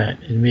saw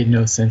that. It made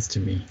no sense to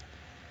me.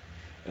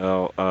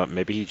 Oh,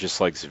 maybe he just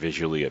likes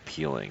visually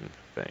appealing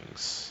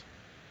things.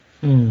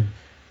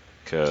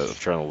 Because I'm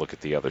trying to look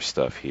at the other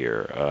stuff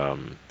here.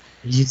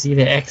 Did you see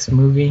the X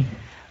movie?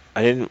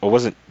 I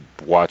wasn't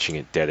watching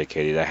it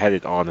dedicated. I had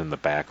it on in the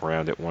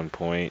background at one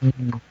point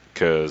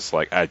because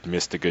like I'd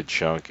missed a good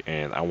chunk,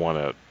 and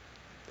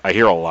I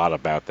hear a lot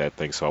about that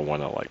thing, so I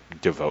want to like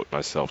devote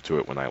myself to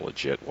it when I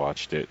legit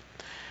watched it.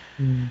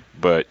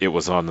 But it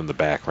was on in the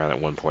background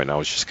at one point, and I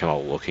was just kind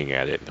of looking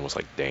at it, and it was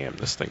like, damn,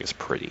 this thing is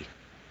pretty.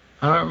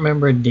 I don't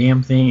remember a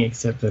damn thing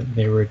except that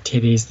there were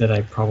titties that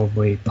I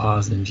probably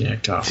paused and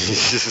jacked off.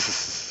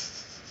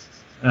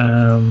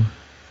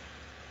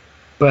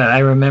 But I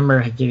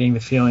remember getting the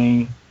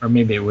feeling, or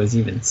maybe it was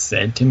even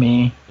said to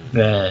me,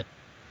 that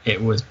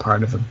it was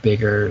part of a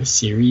bigger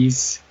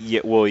series.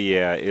 Yeah, well,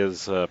 yeah, it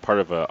was part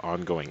of an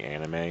ongoing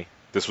anime.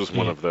 This was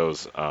one of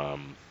those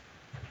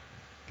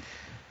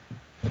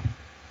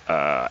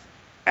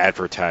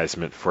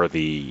advertisement for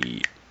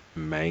the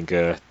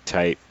manga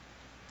type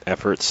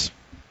efforts.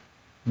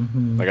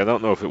 Mm-hmm. Like, I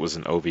don't know if it was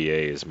an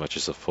OVA as much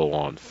as a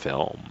full-on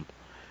film,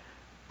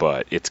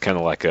 but it's kind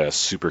of like a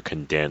super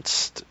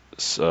condensed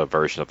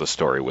version of the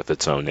story with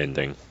its own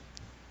ending.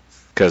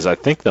 Because I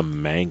think the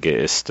manga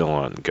is still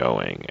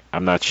ongoing.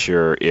 I'm not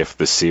sure if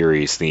the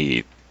series,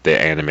 the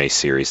anime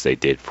series they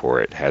did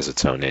for it, has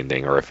its own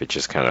ending, or if it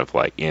just kind of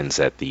like ends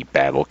at the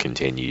battle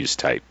continues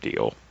type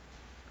deal.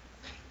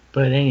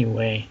 But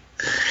anyway,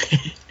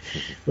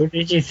 what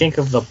did you think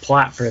of the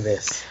plot for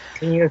this?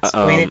 Can you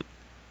explain it?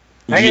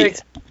 I can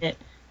explain it,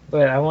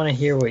 but I want to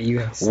hear what you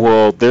have to say.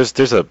 Well,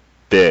 there's a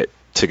bit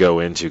to go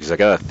into because I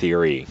got a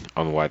theory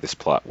on why this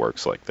plot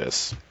works like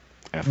this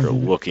after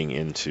looking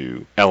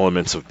into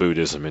elements of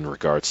Buddhism in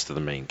regards to the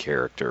main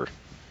character,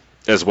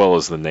 as well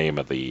as the name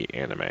of the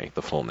anime,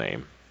 the full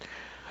name.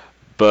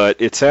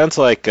 But it sounds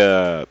like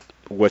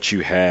what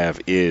you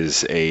have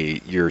is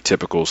your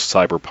typical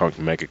cyberpunk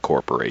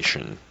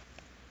megacorporation,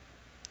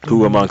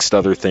 who, amongst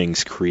other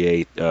things,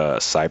 create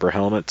cyber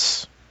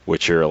helmets,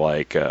 which are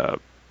like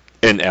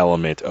an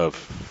element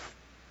of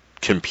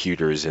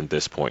computers in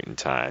this point in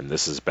time.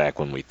 This is back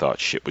when we thought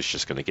shit was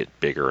just going to get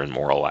bigger and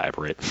more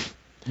elaborate.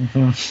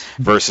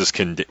 versus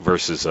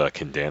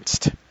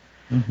condensed.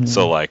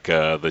 So like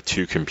the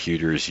two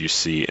computers you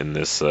see in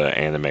this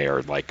anime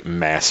are like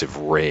massive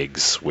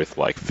rigs with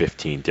like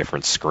 15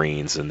 different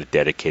screens and a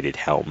dedicated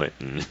helmet,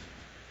 and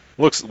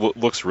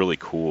looks really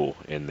cool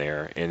in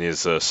there, and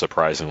is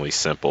surprisingly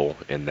simple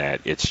in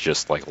that it's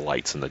just like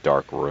lights in the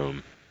dark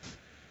room.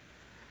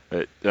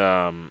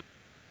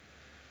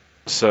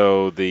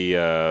 So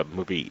the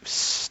movie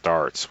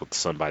starts with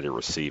somebody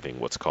receiving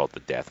what's called the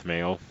death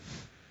mail,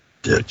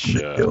 which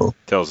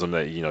tells them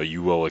that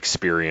you will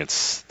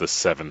experience the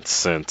seventh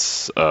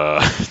sense,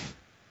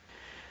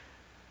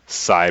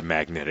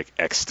 psi-magnetic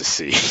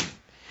ecstasy,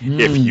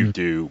 if you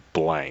do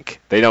blank.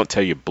 They don't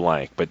tell you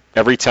blank, but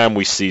every time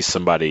we see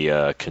somebody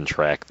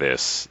contract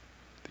this,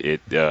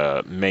 it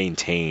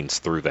maintains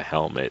through the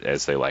helmet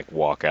as they like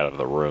walk out of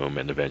the room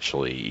and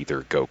eventually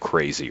either go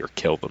crazy or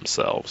kill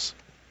themselves.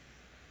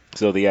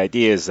 So the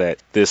idea is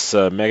that this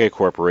mega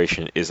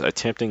corporation is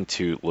attempting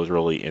to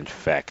literally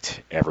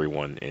infect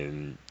everyone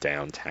in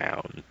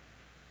downtown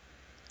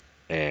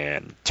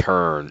and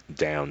turn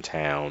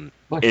downtown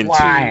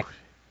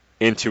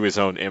into his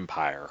own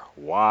empire.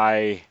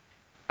 Why?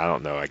 I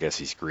don't know. I guess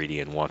he's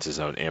greedy and wants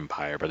his own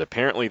empire. But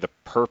apparently the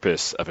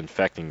purpose of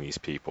infecting these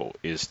people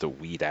is to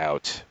weed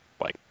out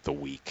like the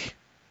weak.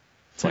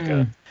 It's like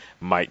a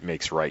might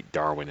makes right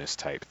Darwinist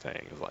type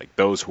thing. Like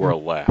those who are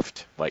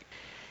left, like.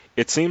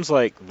 It seems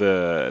like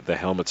the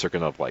helmets are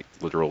going to like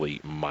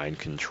literally mind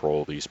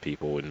control these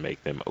people and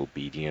make them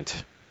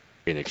obedient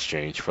in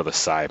exchange for the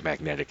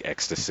psi-magnetic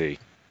ecstasy.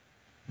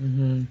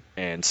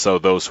 And so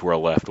those who are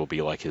left will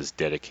be like his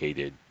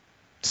dedicated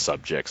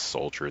subjects,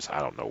 soldiers,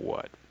 I don't know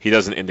what. He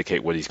doesn't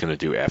indicate what he's going to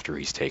do after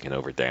he's taken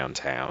over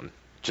downtown.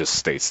 Just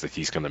states that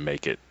he's going to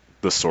make it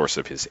the source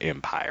of his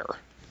empire.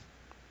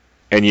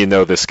 And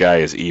this guy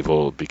is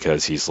evil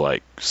because he's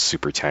like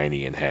super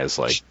tiny and has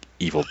like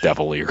evil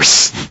devil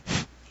ears.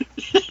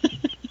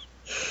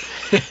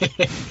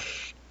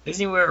 Doesn't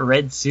he wear a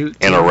red suit?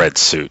 And a red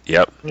suit,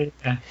 yep.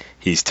 Yeah.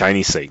 He's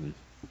Tiny Satan.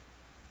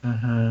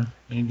 And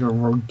he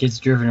gets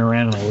driven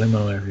around in a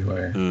limo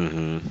everywhere.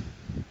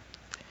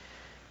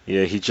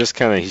 Yeah, he's just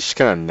kind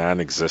of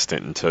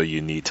non-existent until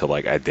you need to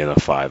like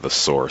identify the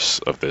source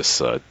of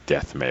this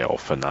death mail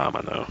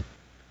phenomena.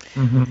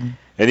 And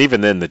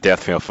even then, the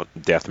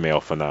death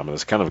mail phenomena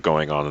is kind of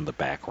going on in the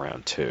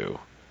background too.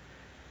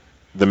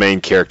 The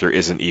main character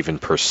isn't even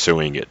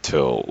pursuing it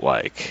till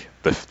like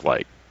the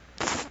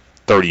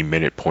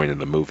 30-minute point in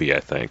the movie, I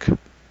think.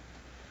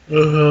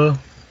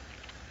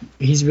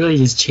 He's really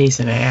just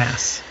chasing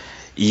ass.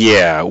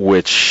 Yeah,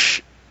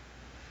 which,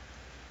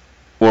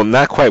 well,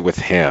 not quite with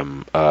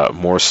him.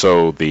 More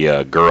so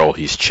the girl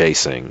he's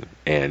chasing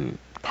and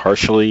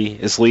partially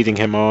is leading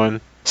him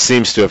on.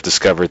 Seems to have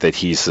discovered that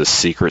he's a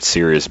secret,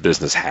 serious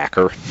business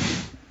hacker.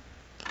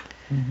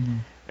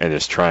 And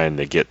is trying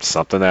to get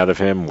something out of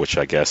him, which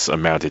I guess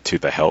amounted to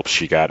the help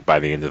she got by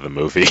the end of the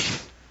movie.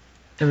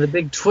 And the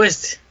big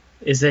twist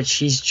is that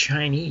she's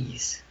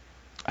Chinese.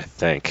 I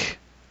think.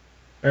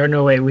 Or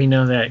no, wait, we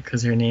know that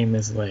because her name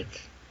is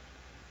like...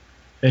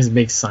 There's a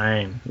big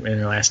sign, and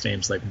her last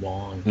name's like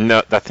Wong.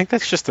 No, I think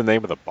that's just the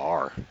name of the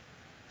bar.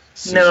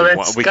 No, that's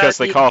Wong, because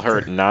they call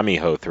her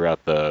Namiho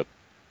throughout the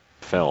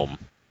film.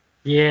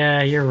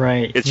 Yeah, you're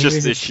right. It's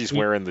just that she's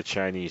wearing the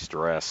Chinese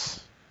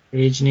dress.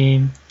 Stage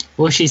name.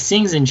 Well, she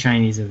sings in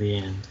Chinese at the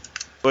end.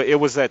 But it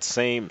was that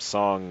same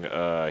song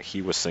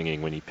he was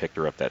singing when he picked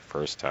her up that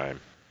first time.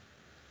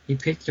 He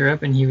picked her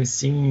up and he was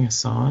singing a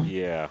song.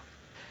 Yeah.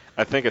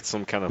 I think it's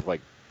some kind of like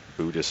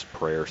Buddhist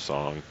prayer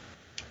song.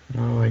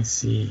 Oh, I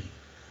see.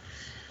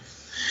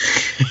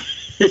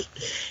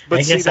 But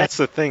I see, guess I. that's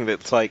the thing.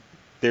 That's like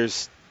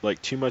there's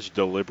like too much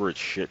deliberate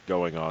shit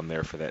going on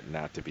there for that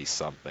not to be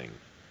something.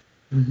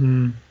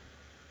 Hmm.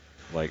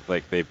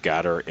 Like they've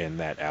got her in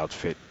that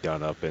outfit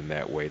done up in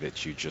that way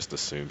that you just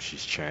assume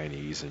she's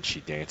Chinese, and she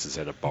dances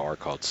at a bar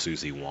called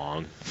Susie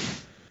Wong.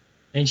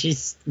 And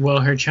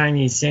her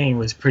Chinese singing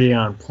was pretty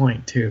on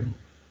point too.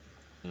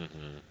 Hmm.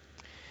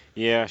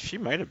 Yeah, she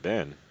might have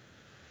been.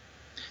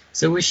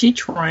 So was she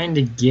trying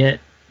to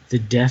get the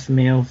death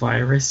male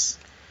virus?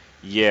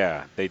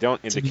 Yeah, they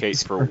don't To indicate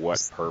use for what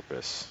purpose?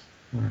 purpose.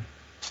 Hmm.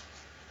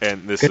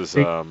 And Good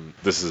thing-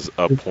 this is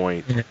a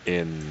point yeah.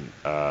 in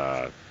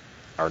our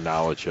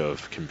knowledge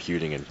of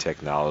computing and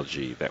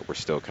technology that we're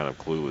still kind of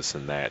clueless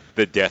in that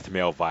the death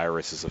mail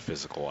virus is a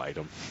physical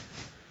item.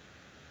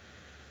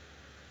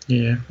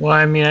 Yeah. Well,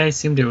 I mean, I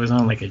assumed it was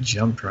on like a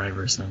jump drive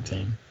or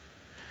something.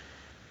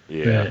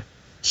 Yeah. But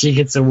she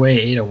gets away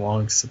Ada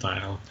Wong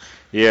style.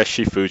 Yeah,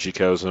 she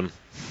Fujiko's him.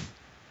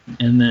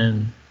 And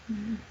then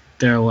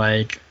they're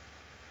like,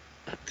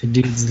 the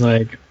dude's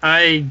like,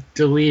 I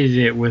deleted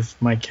it with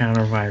my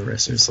counter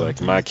virus or It's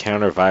something. like my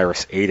counter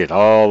virus ate it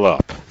all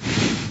up.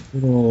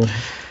 Little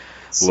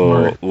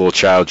smart. Little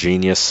child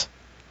genius.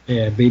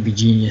 Yeah, baby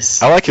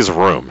genius. I like his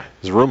room.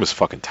 His room is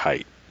fucking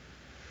tight.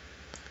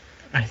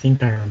 I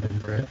think I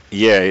remember it.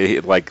 Yeah,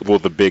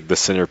 the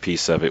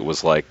centerpiece of it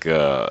was like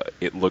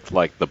it looked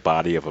like the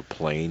body of a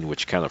plane,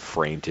 which kind of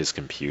framed his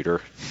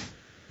computer.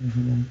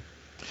 Hmm.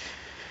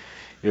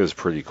 It was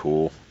pretty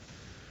cool.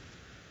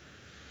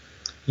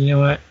 You know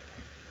what?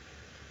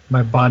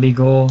 My body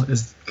goal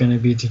is going to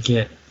be to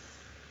get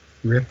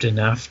ripped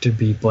enough to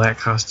be black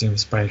costume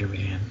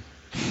Spider-Man.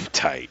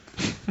 Tight.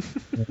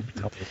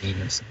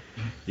 Halloween or something.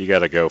 You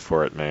gotta go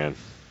for it, man.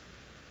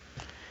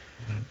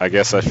 I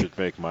guess I should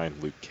make mine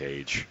Luke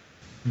Cage.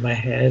 My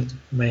head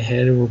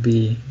will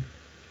be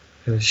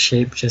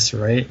shaped just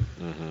right.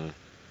 Hmm.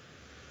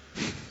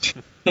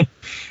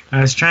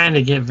 I was trying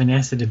to get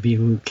Vanessa to be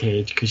Luke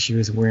Cage because she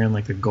was wearing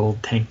like a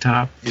gold tank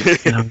top.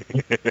 And I'm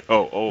like,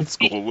 Oh, old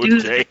school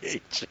Luke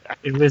Cage.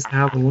 it was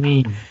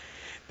Halloween.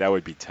 That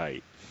would be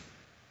tight.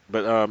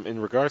 But in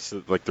regards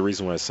to like the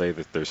reason why I say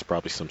that there's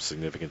probably some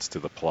significance to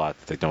the plot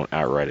that they don't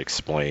outright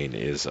explain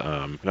is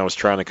when I was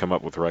trying to come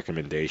up with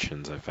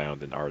recommendations, I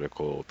found an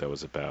article that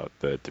was about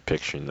the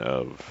depiction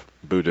of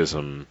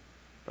Buddhism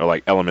or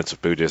like elements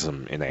of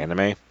Buddhism in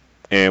anime.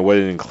 And what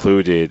it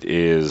included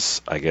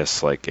is, I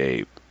guess, like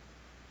and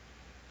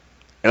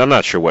I'm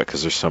not sure what,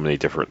 because there's so many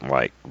different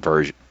like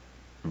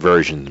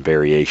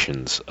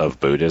variations of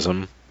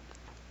Buddhism.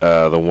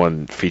 The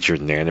one featured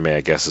in anime, I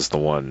guess, is the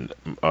one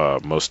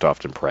most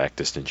often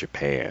practiced in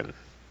Japan.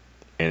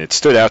 And it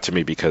stood out to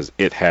me because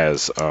it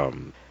has,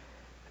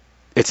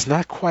 it's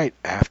not quite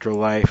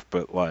afterlife,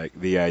 but like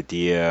the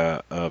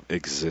idea of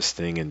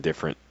existing in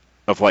different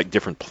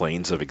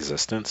planes of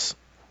existence.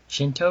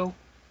 Shinto?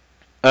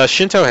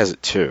 Shinto has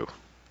it too.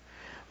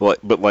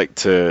 But like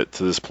to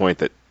this point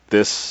that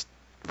this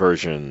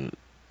version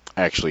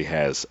actually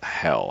has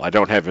hell. I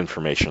don't have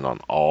information on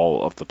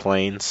all of the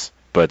planes.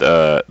 But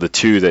the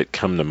two that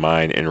come to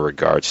mind in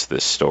regards to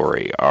this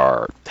story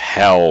are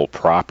hell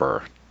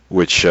proper,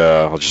 which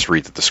I'll just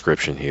read the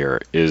description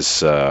here,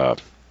 is, or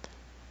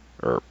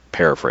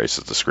paraphrase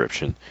the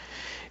description,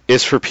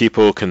 is for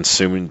people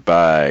consumed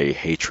by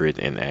hatred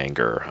and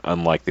anger.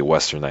 Unlike the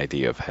Western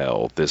idea of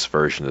hell, this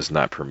version is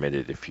not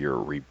permitted if you're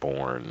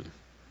reborn.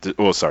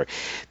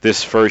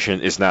 This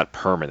version is not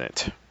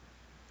permanent.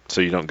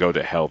 So you don't go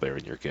to hell there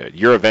and you're good.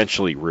 You're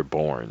eventually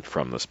reborn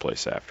from this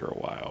place after a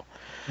while.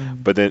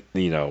 But then,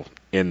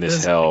 in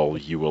this hell,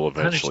 you will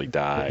eventually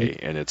die,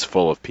 and it's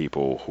full of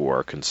people who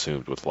are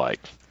consumed with, like,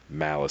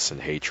 malice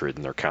and hatred,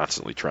 and they're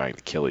constantly trying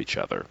to kill each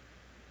other.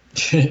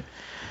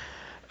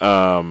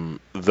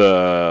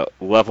 The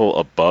level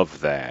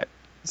above that...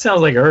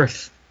 Sounds like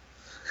Earth.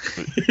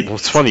 Well,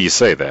 it's funny you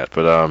say that,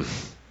 but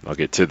I'll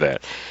get to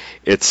that.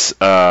 It's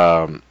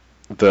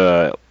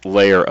the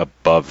layer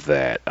above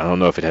that. I don't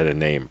know if it had a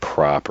name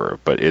proper,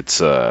 but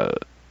it's...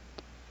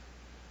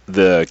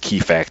 the key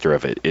factor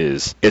of it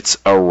is it's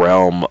a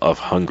realm of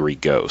hungry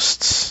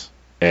ghosts.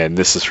 And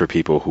this is for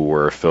people who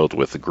were filled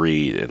with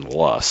greed and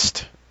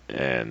lust.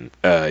 And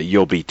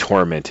you'll be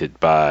tormented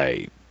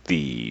by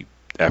the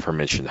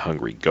aforementioned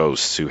hungry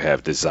ghosts who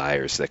have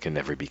desires that can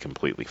never be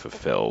completely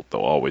fulfilled.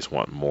 They'll always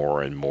want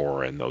more and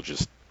more, and they'll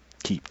just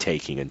keep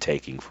taking and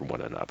taking from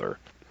one another.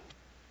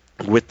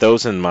 With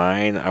those in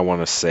mind, I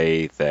want to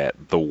say that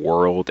the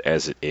world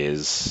as it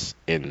is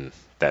in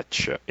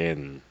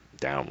in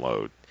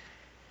Download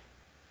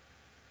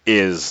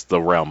is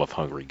the realm of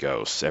hungry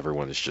ghosts.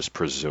 Everyone is just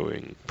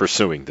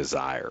pursuing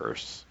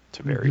desires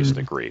to various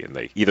degree, and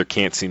they either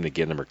can't seem to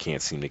get them or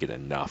can't seem to get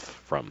enough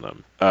from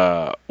them.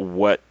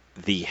 What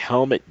the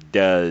helmet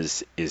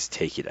does is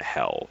take you to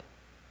hell,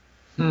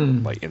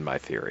 like in my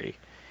theory.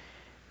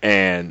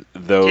 And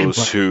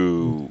those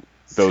who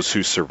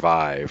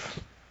survive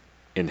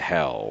in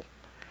hell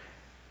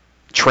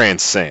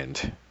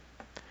transcend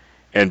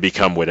and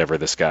become whatever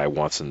this guy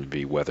wants them to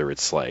be, whether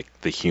it's like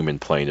the human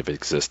plane of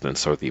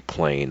existence or the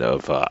plane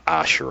of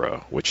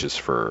Ashura, which is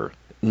for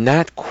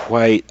not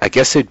quite. I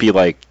guess it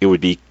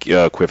would be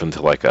equivalent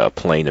to like a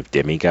plane of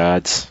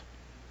demigods.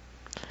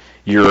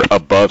 You're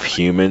above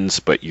humans,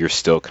 but you're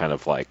still kind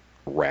of like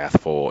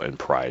wrathful and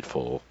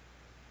prideful.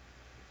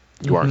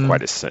 You aren't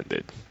quite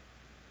ascended.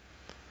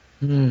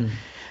 Hmm.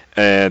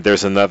 And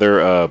there's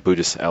another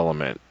Buddhist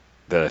element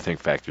that I think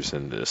factors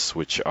in this,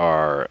 which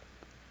are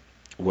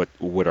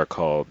what are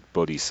called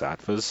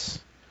bodhisattvas.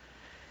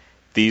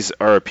 These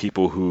are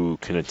people who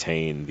can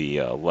attain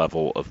the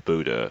level of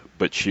Buddha,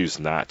 but choose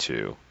not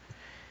to.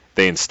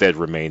 They instead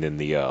remain in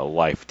the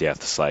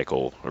life-death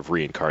cycle of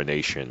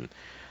reincarnation.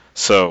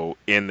 So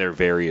in their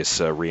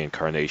various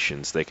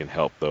reincarnations, they can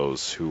help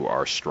those who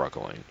are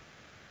struggling.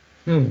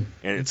 Hmm.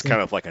 And it's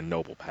kind of like a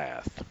noble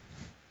path.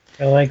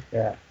 I like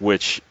that.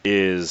 Which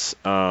is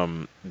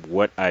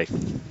what I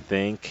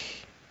think,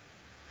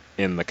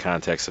 in the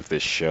context of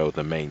this show,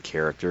 the main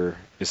character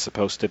is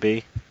supposed to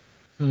be.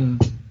 Hmm.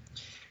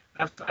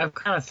 I've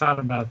kind of thought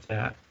about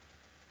that.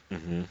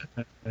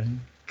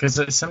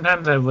 Because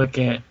sometimes I look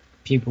at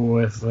people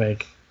with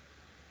like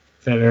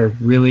that are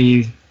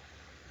really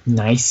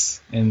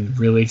nice and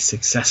really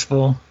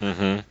successful.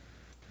 And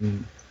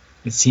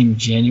it seemed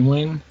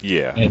genuine.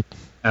 Yeah. And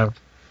have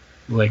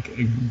like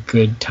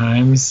good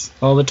times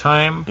all the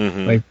time.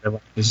 Like their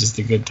life is just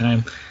a good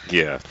time.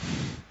 Yeah.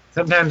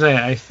 Sometimes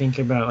I think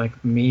about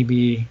like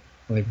maybe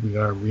like we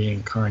are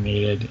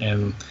reincarnated,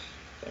 and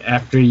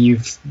after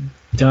you've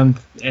done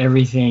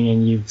everything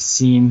and you've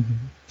seen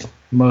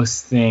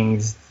most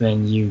things,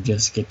 then you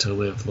just get to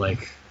live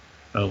like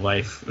a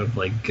life of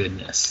like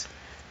goodness.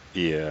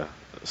 Yeah.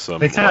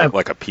 Some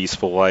like a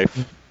peaceful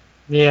life.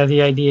 Yeah,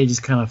 the idea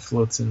just kind of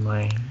floats in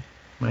my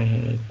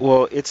head.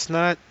 Well, it's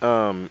not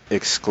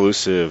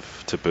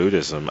exclusive to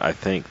Buddhism. I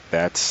think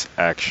that's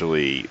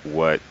actually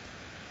what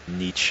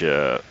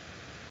Nietzsche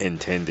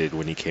intended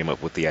when he came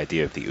up with the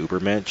idea of the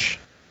Übermensch.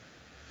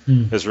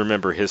 Because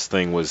remember, his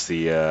thing was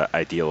the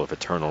ideal of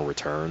eternal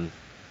return,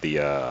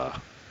 the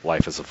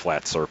life is a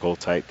flat circle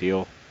type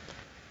deal.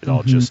 It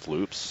all just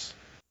loops.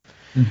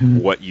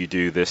 What you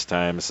do this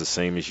time is the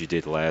same as you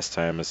did last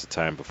time as the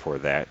time before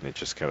that, and it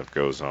just kind of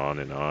goes on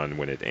and on.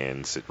 When it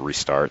ends, it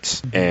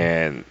restarts.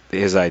 And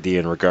his idea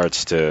in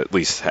regards to, at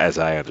least as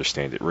I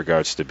understand it,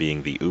 regards to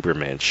being the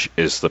Übermensch,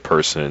 is the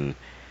person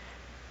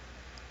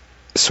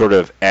sort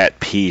of at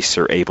peace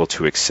or able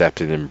to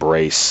accept and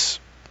embrace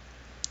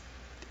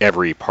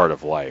every part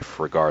of life,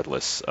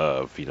 regardless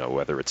of,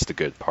 whether it's the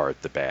good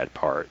part, the bad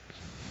part.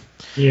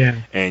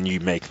 Yeah. And you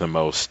make the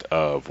most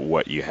of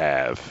what you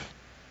have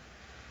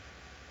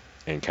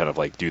and kind of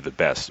like do the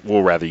best.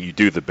 Well, rather, you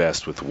do the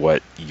best with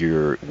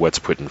what's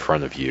put in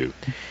front of you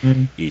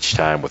each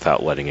time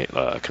without letting it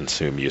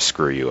consume you,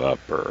 screw you up,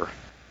 or...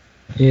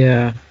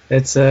 Yeah,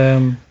 it's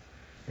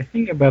I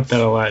think about that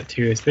a lot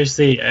too,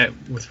 especially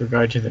with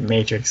regard to The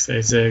Matrix.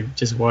 I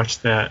just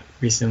watched that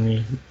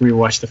recently.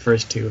 Rewatched the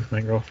first two with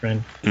my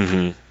girlfriend.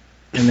 And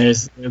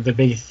there's the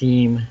big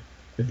theme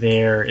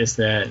there is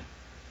that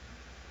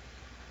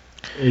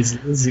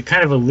is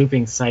kind of a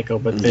looping cycle,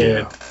 but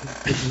the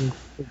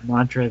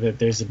mantra that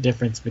there's a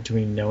difference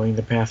between knowing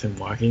the path and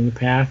walking the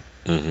path.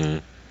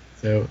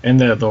 So, and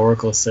the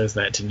Oracle says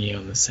that to Neo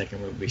in the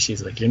second movie.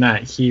 She's like, "You're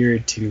not here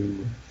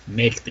to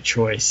make the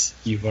choice.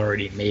 You've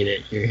already made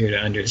it. You're here to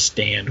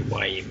understand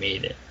why you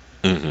made it."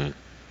 So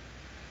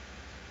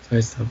I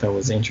just thought that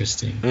was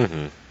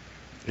interesting.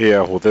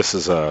 Yeah, well, this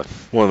is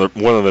one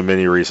of the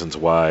many reasons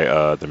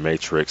why The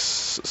Matrix,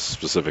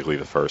 specifically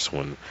the first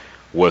one,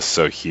 was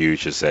so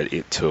huge, is that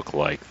it took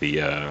like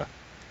the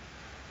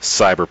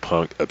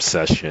cyberpunk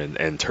obsession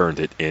and turned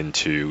it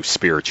into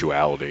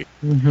spirituality.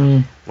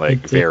 Like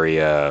very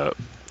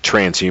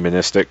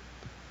transhumanistic.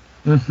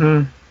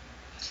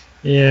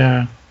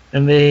 Yeah,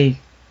 and I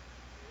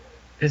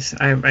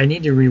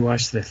need to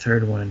rewatch the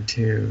third one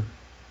too.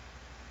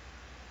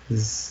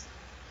 'Cause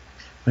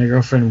my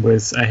girlfriend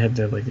I had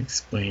to like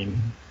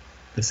explain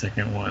the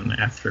second one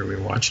after we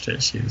watched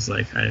it. She was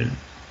like, "I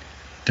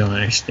don't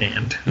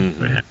understand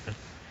what happened,"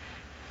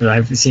 but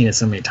I've seen it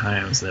so many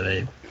times that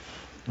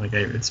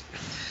it's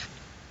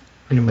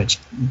pretty much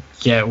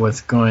get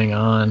what's going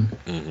on.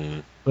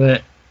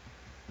 But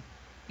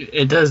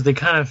it does. They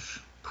kind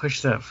of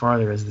push that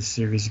farther as the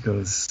series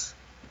goes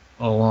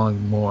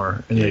along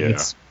more, and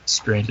it's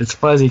strange. It's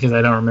fuzzy because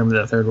I don't remember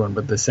that third one,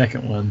 but the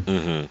second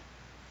one,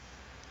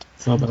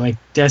 it's all about like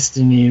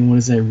destiny and what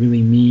does that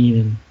really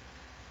mean.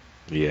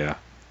 And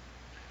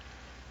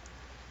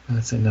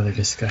that's another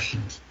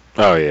discussion.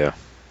 Oh yeah.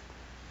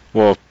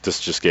 Well, this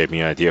just gave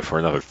me an idea for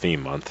another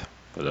theme month,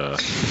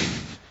 but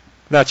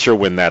not sure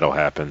when that'll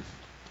happen.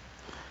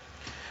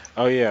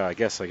 Oh yeah, I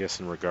guess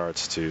in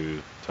regards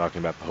to talking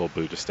about the whole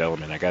Buddhist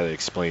element, I gotta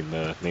explain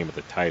the name of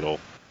the title.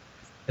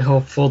 The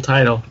whole full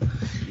title.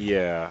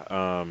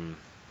 Yeah,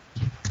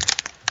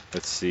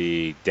 let's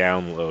see,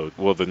 Download.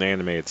 Well, the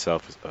anime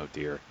itself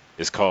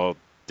is called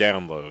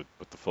Download,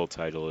 but the full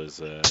title is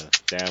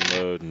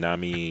Download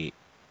Nami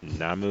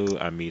Namu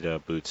Amida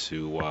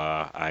Butsu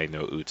wa Ai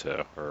no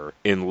Uta, or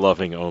in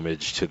loving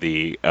homage to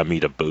the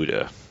Amida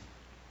Buddha.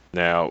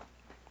 Now,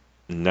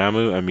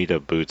 Namu Amida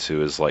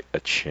Butsu is like a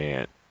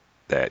chant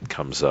that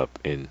comes up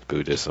in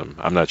Buddhism.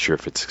 I'm not sure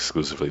if it's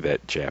exclusively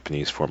that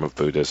Japanese form of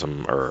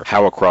Buddhism or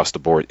how across the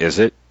board is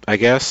it, I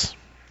guess.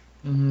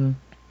 Mm-hmm.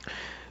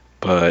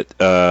 But,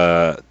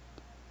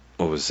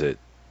 what was it?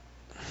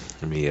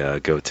 Let me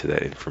go to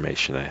that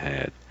information I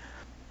had.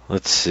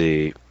 Let's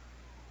see.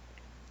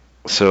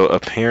 So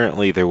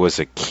apparently there was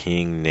a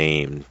king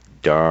named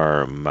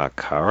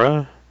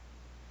Dharmakara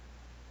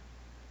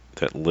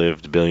that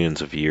lived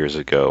billions of years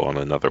ago on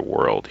another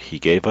world. He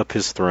gave up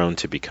his throne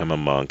to become a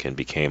monk and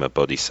became a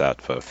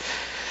bodhisattva.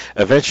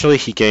 Eventually,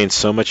 he gained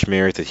so much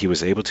merit that he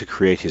was able to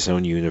create his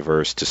own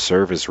universe to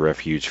serve as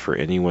refuge for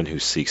anyone who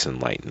seeks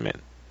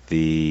enlightenment.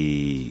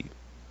 I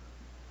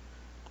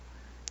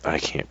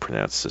can't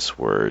pronounce this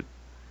word.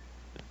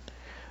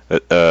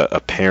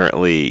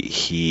 Apparently,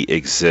 he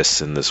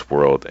exists in this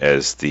world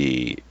as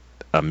the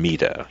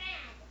Amida,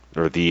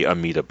 or the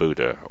Amida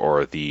Buddha,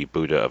 or the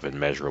Buddha of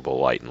immeasurable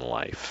light and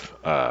life.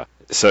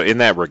 So in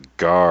that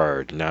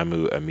regard,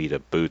 Namu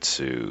Amida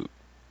Butsu,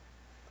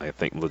 I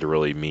think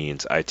literally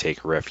means I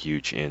take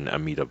refuge in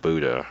Amida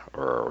Buddha,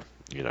 or,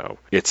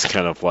 it's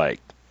kind of like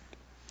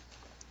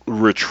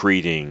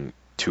retreating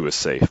to a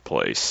safe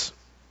place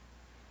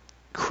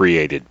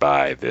created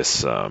by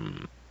this, I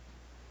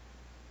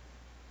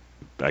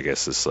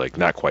guess it's like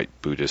not quite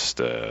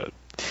Buddhist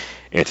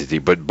entity,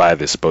 but by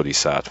this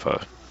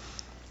bodhisattva.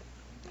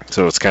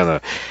 So it's kind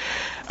of,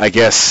 I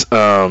guess,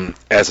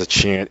 as a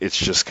chant, it's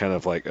just kind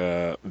of like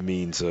a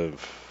means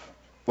of,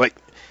 like,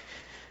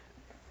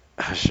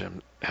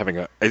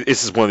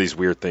 this is one of these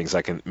weird things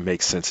I can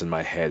make sense in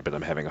my head, but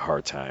I'm having a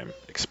hard time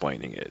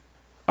explaining it.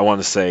 I want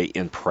to say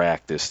in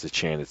practice, the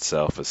chant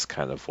itself is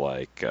kind of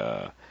like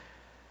a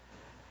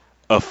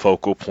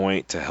focal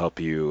point to help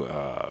you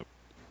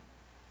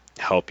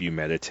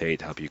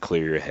meditate, help you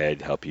clear your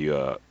head, help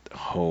you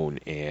hone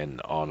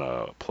in on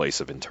a place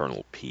of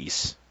internal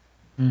peace.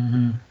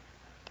 Mm-hmm.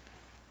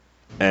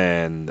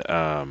 And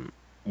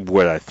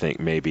what I think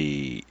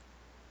maybe,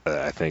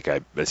 I think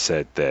I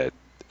said that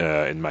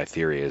in my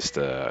theory is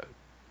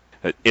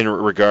in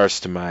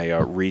regards to my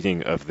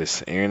reading of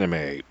this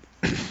anime,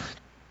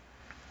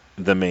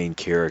 the main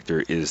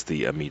character is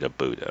the Amida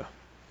Buddha.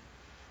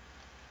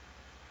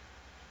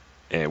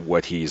 And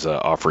what he's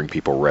offering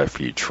people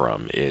refuge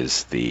from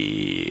is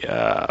the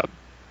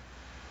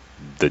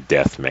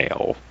death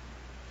mail,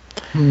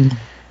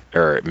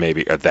 or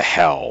maybe the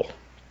hell.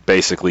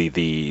 Basically,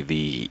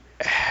 the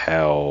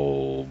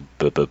hell,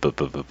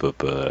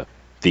 the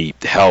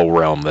hell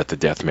realm that the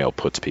death mail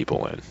puts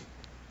people in.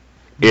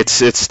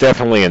 It's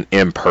definitely an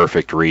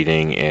imperfect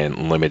reading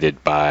and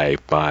limited by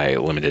my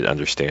limited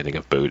understanding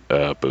of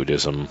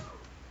Buddhism,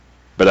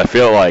 but I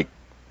feel like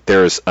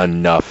there's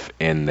enough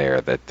in there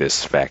that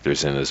this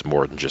factors in as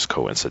more than just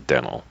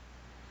coincidental.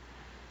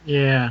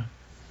 Yeah,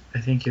 I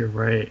think you're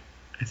right.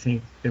 I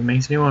think it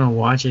makes me want to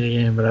watch it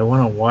again, but I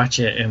want to watch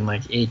it in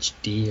like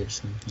HD or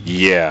something.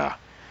 Yeah,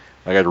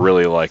 like I'd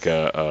really like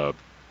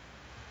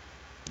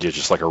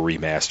just like a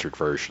remastered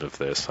version of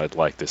this. I'd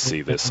like to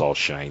see this all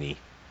shiny.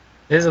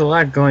 There's a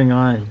lot going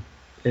on.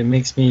 It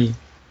makes me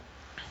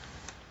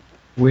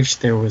wish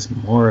there was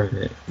more of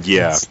it.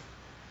 Yeah. It's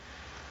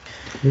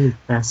really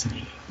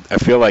fascinating. I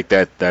feel like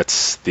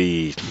that's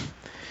the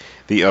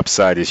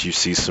upside is you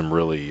see some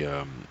really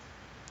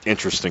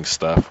interesting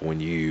stuff when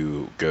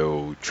you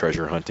go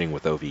treasure hunting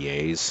with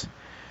OVAs.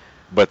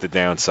 But the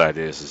downside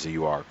is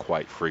you are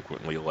quite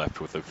frequently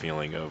left with a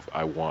feeling of,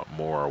 I want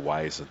more,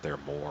 why isn't there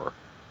more?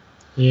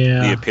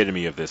 Yeah. The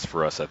epitome of this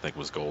for us, I think,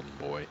 was Golden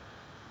Boy.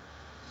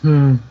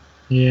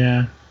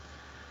 Yeah.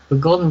 But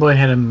Golden Boy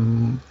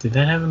did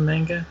that have a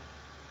manga?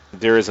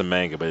 There is a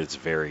manga, but it's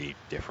very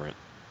different.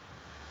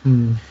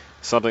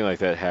 Something like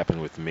that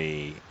happened with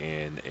me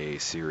in a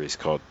series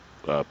called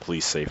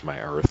Please Save My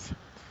Earth.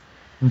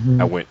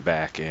 I went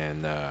back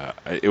and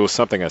it was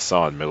something I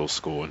saw in middle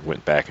school and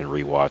went back and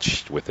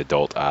rewatched with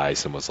adult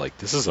eyes and was like,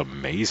 this is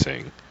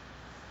amazing.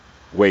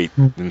 Wait,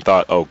 and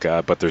thought, oh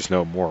god, but there's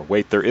no more.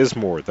 Wait, there is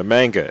more. The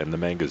manga, and the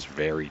manga is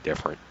very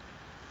different.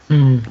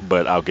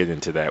 But I'll get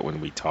into that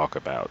when we talk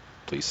about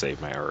Please Save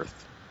My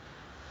Earth,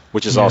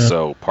 which is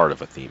also part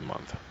of a theme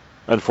month.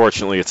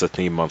 Unfortunately, it's a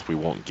theme month we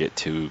won't get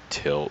to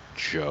till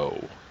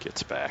Joe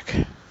gets back.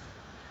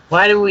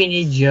 Why do we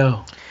need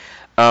Joe?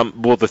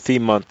 Well, the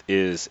theme month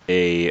is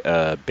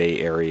a Bay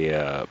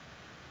Area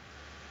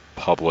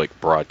public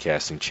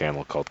broadcasting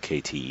channel called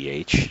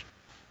KTEH.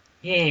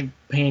 He ain't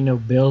paying no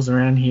bills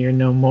around here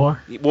no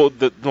more. Well,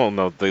 the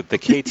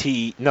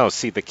KTEH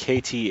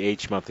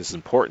month is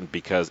important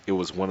because it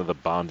was one of the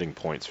bonding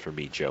points for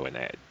me, Joe, and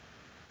Ed.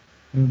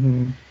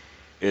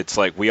 It's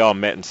like we all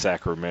met in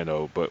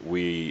Sacramento, but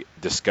we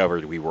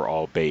discovered we were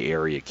all Bay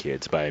Area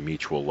kids by a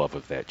mutual love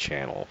of that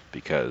channel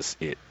because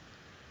it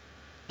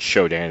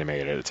showed anime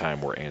at a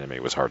time where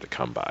anime was hard to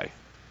come by.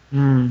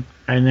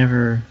 I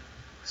never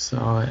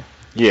saw it.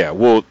 Yeah,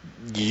 well,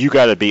 you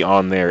got to be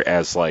on there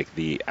as like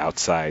the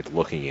outside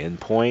looking in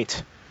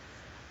point,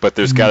 but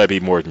there's got Mm. to be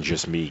more than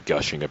just me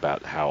gushing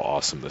about how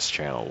awesome this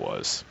channel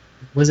was.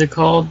 Was it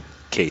called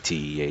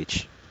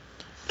KTEH.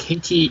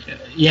 KT?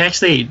 Yeah,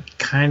 actually, it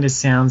kind of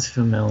sounds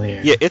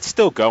familiar. Yeah, it's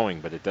still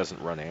going, but it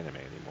doesn't run anime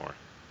anymore.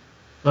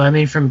 Well, I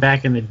mean, from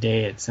back in the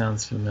day, it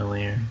sounds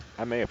familiar.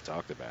 I may have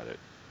talked about it.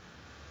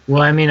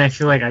 Well, I mean, I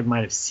feel like I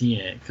might have seen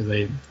it because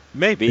I.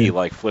 Maybe, Yeah.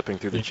 like flipping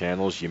through the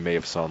channels, you may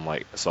have saw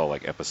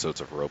like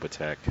episodes of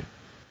Robotech.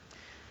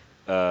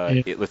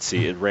 Let's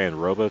see, it ran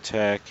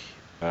Robotech.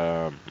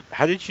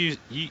 How did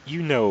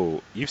you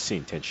know you've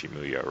seen Tenchi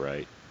Muyo,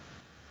 right?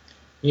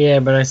 Yeah,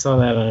 but I saw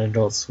that on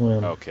Adult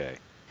Swim. Okay,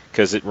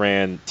 because it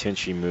ran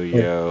Tenchi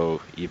Muyo,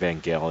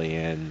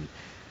 Evangelion,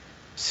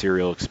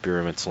 Serial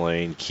Experiments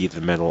Lane, Key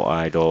the Metal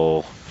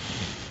Idol,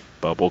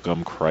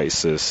 Bubblegum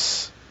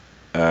Crisis.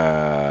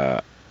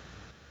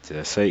 Did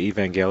I say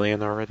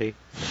Evangelion already?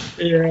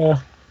 Yeah.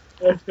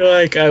 I feel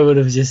like I would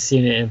have just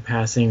seen it in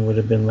passing. Would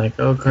have been like,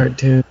 oh,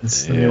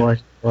 cartoons. Let me Yeah. watch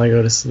it while I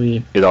go to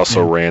sleep. It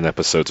also Yeah. ran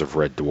episodes of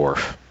Red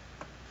Dwarf.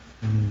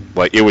 Mm.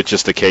 Like, it would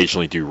just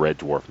occasionally do Red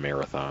Dwarf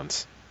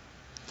marathons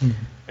Mm.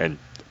 and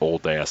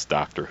old ass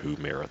Doctor Who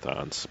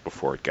marathons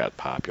before it got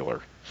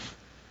popular.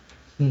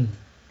 Mm.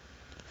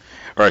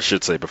 Or I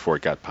should say, before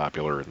it got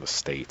popular in the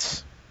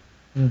States.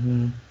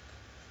 Mm-hmm.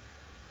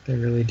 They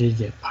really did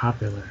get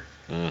popular.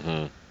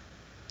 Mm-hmm.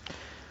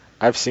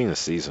 I've seen a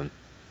season.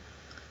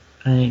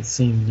 I ain't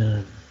seen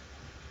none.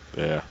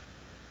 Yeah.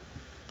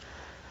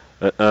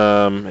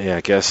 Yeah,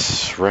 I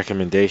guess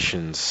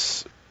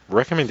recommendations.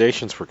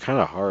 Recommendations were kind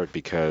of hard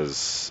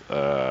because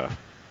there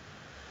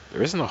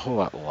isn't a whole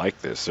lot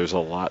like this. There's a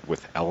lot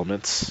with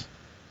elements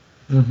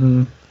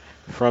Mm-hmm.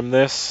 from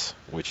this,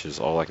 which is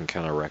all I can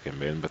kind of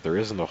recommend, but there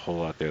isn't a whole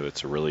lot there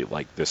that's really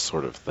like this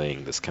sort of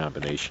thing, this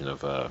combination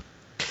of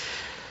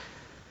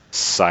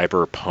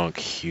cyberpunk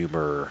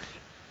humor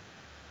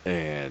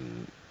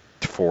and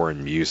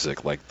foreign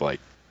music. Like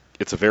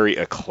it's a very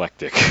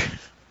eclectic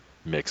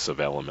mix of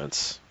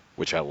elements,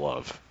 which I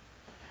love.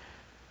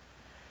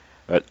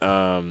 But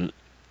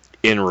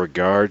in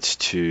regards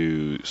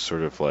to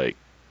sort of like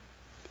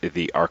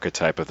the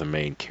archetype of the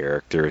main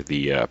character,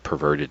 the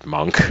perverted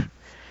monk,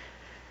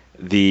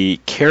 the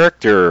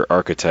character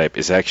archetype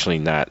is actually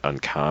not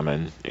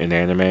uncommon in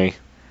anime,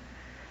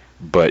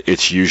 but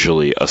it's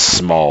usually a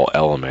small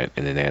element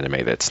in an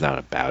anime that's not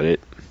about it.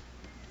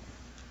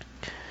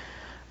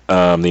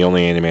 The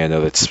only anime I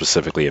know that's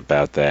specifically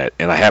about that,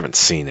 and I haven't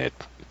seen it,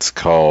 it's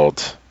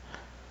called,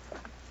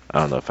 I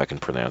don't know if I can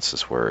pronounce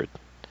this word,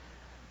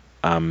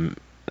 Aman,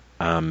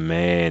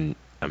 Amanid.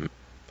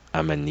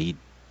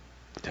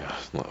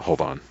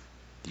 Hold on,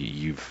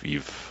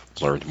 you've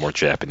learned more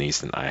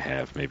Japanese than I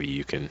have. Maybe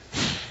you can.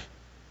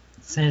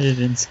 Send it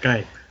in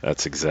Skype.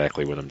 That's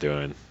exactly what I'm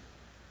doing.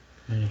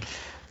 Okay.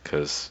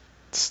 Because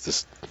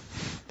it's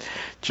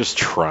just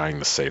trying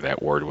to say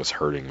that word was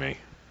hurting me.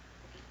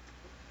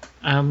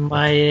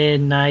 Amae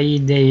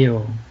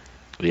naideo.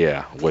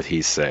 Yeah, what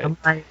he said.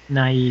 Amae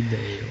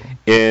naideo.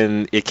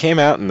 And it came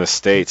out in the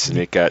States and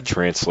it got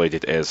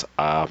translated as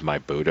Ah, my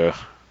Buddha,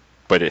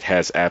 but it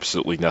has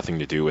absolutely nothing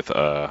to do with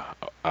Ah,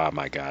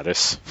 my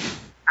goddess.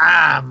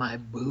 Ah, my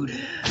Buddha.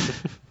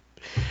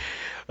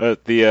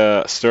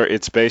 The story,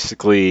 it's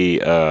basically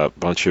a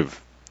bunch of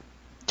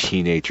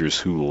teenagers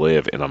who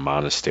live in a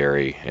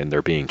monastery and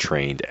they're being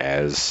trained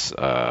as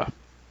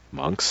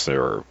monks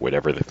or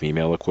whatever the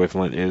female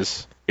equivalent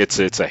is.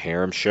 It's a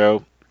harem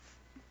show.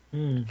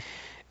 Hmm.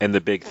 And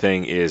the big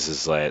thing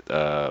is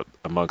that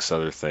amongst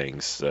other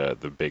things,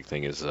 the big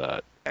thing is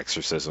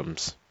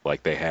exorcisms.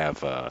 Like they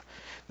have,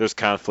 there's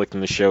conflict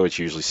in the show. It's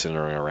usually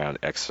centering around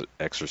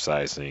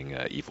exorcising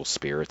evil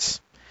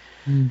spirits.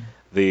 Hmm.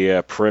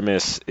 The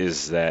premise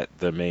is that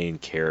the main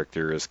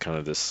character is kind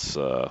of this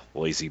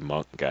lazy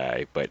monk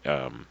guy, but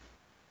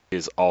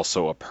is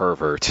also a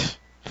pervert.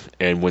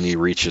 And when he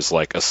reaches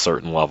like a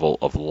certain level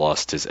of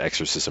lust, his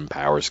exorcism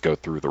powers go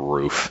through the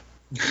roof.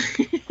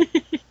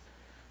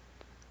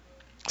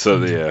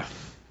 So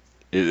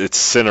it's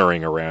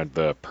centering around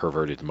the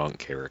perverted monk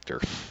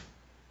character.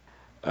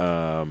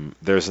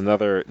 There's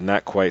another,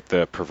 not quite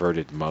the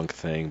perverted monk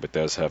thing, but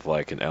does have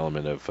like an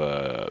element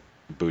of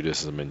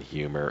Buddhism and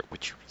humor.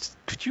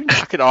 Could you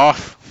knock it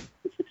off?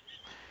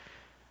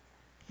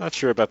 Not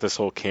sure about this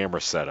whole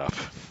camera setup.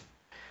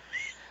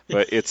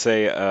 But it's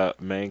a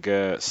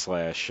manga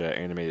 /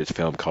 animated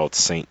film called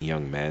Saint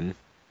Young Men.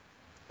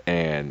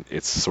 And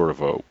it's sort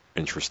of a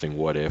interesting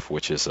what if,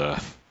 which is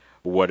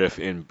what if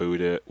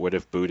Buddha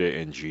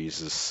and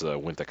Jesus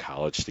went to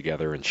college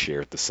together and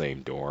shared the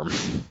same dorm?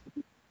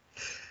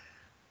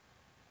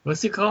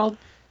 What's it called?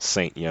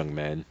 Saint Young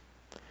Men.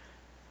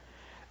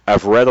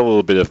 I've read a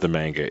little bit of the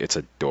manga. It's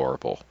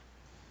adorable.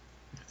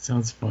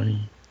 Sounds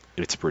funny.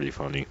 It's pretty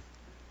funny.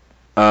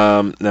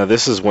 Now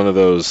this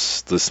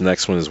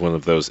next one is one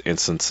of those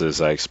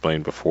instances I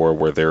explained before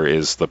where there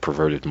is the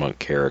perverted monk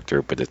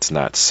character, but it's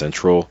not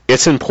central.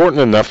 It's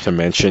important enough to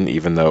mention,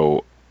 even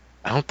though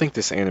I don't think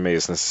this anime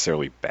is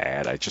necessarily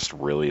bad. I just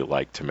really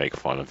like to make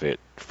fun of it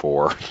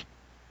for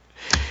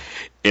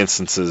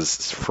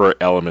instances for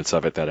elements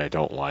of it that I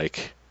don't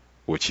like,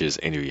 which is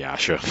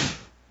Inuyasha.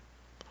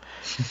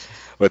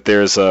 But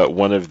there's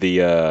one of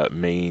the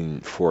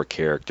main four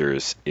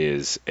characters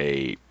is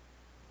a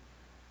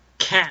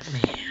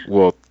Catman.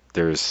 well.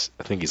 I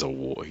think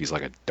he's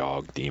like a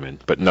dog demon.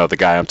 But no, the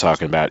guy I'm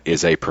talking about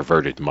is a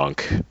perverted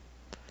monk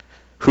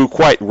who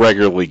quite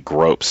regularly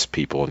gropes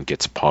people and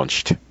gets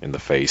punched in the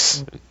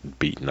face and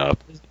beaten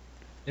up.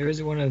 There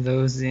was one of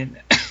those in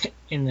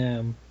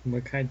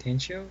Makai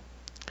Tensho.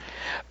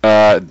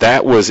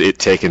 That was it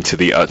taken to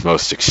the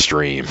utmost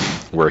extreme,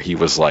 where he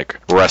was like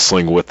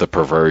wrestling with the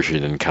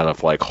perversion and kind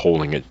of like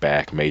holding it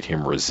back made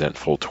him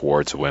resentful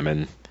towards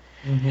women,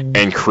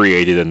 and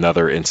created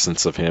another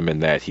instance of him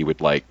in that he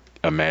would like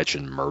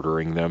imagine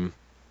murdering them,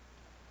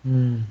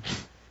 and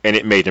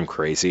it made him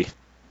crazy.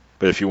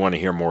 But if you want to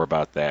hear more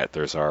about that,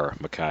 there's our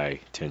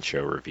Makai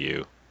Tensho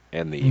review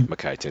and the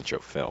Makai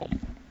Tensho film.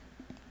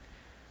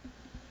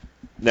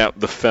 Now,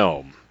 the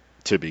film,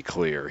 to be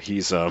clear,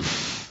 he's he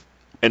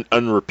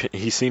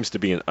seems to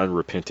be an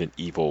unrepentant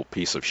evil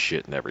piece of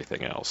shit and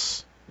everything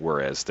else,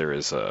 whereas there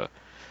is a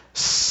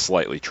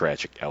slightly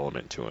tragic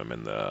element to him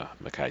in the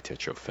Makai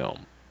Tensho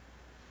film.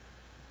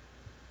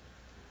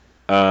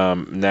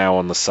 Now,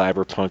 on the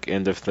cyberpunk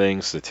end of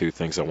things, the two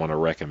things I want to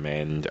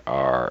recommend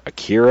are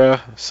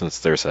Akira, since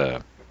there's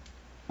a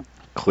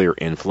clear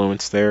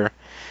influence there,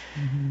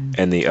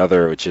 and the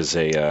other, which is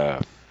a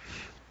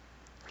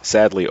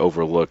sadly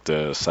overlooked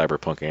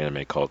cyberpunk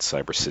anime called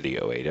Cyber City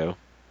Oedo,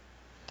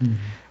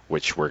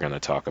 which we're going to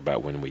talk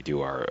about when we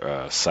do our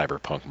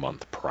cyberpunk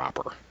month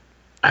proper.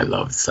 I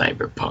love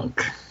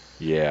cyberpunk.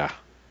 Yeah.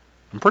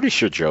 I'm pretty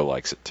sure Joe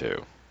likes it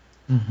too.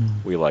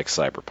 We like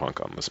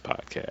cyberpunk on this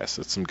podcast.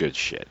 It's some good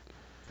shit.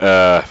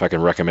 If I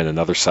can recommend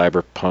another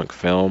cyberpunk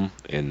film,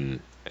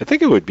 I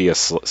think it would be a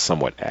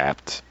somewhat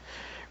apt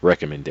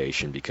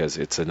recommendation because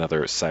it's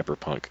another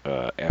cyberpunk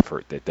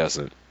effort that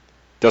doesn't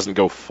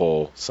go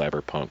full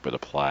cyberpunk but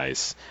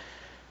applies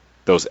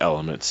those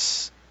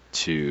elements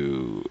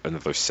to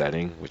another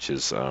setting, which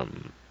is oh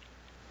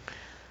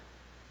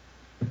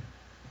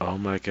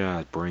my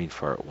god, brain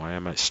fart. Why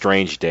am I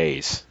Strange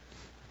Days?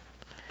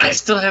 I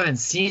still haven't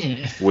seen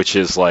it. Which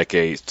is like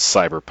a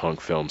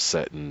cyberpunk film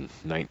set in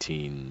I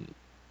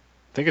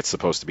think it's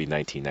supposed to be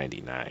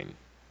 1999,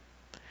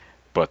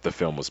 but the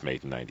film was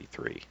made in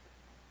 93.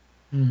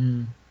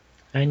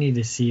 I need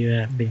to see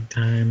that big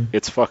time.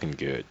 It's fucking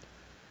good.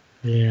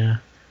 Yeah.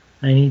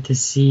 I need to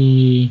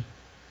see...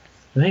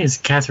 I think it's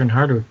a Catherine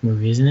Hardwicke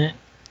movie, isn't it?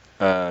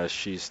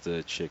 She's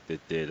the chick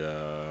that did,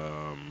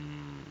 Or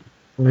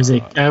is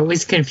it... I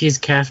always confuse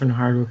Catherine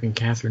Hardwicke and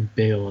Catherine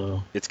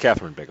Bigelow. It's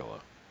Catherine Bigelow.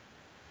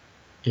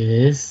 It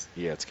is?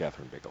 Yeah, it's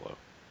Catherine Bigelow.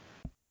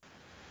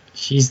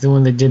 She's the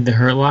one that did The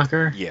Hurt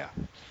Locker? Yeah.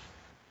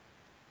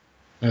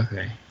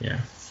 Okay,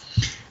 yeah.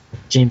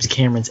 James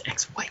Cameron's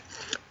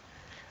ex-wife.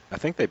 I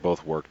think they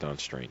both worked on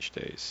Strange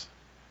Days.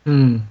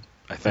 I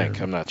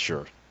think. I'm not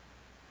sure.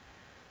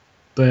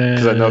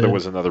 Because I know there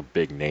was another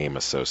big name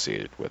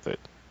associated with it.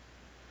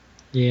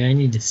 Yeah, I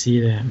need to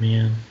see that,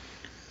 man.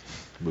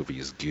 The movie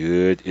is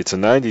good. It's a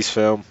 90s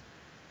film.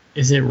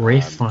 Is it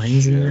Ralph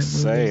Fiennes in that movie?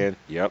 Just saying.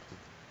 Yep.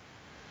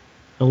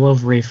 I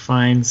love Ralph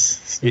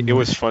Fiennes. It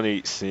was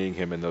funny seeing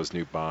him in those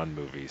new Bond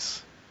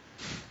movies.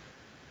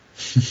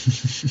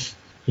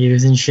 He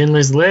was in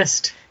Schindler's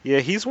List. Yeah,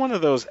 he's one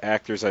of those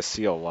actors I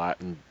see a lot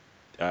and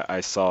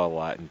I saw a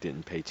lot and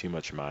didn't pay too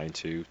much mind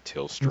to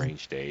till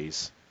Strange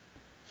Days.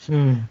 He's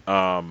in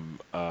Hurt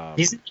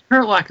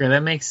Locker.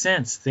 That makes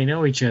sense. They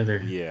know each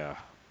other. Yeah.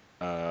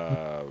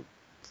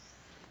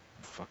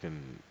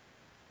 Fucking.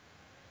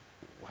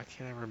 Why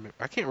can't I remember?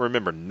 I can't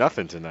remember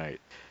nothing tonight.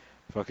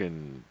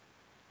 Fucking.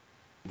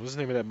 What was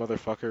the name of that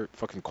motherfucker?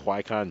 Fucking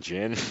Qui-Gon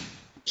Jinn.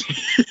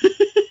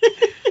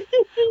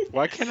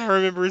 Why can't I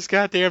remember his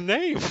goddamn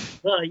name?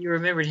 Well, you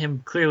remembered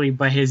him clearly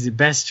by his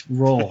best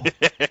role.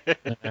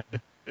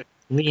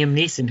 Liam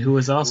Neeson, who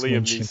was also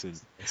Liam Neeson.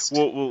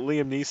 Well,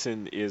 Liam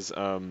Neeson is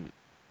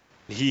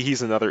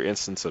he's another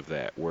instance of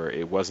that where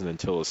it wasn't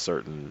until a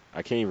certain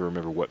I can't even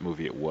remember what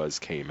movie it was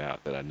came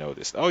out that I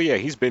noticed. Oh yeah,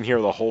 he's been here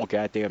the whole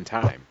goddamn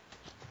time.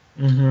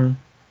 Yeah.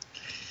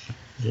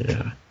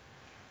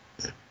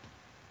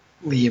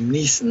 Liam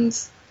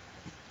Neeson's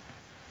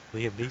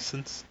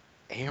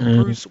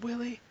and Bruce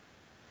Willis.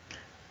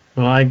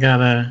 Well, I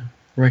gotta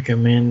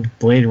recommend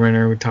Blade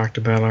Runner, we talked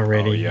about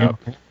already. Oh, yep.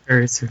 And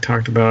Earth, we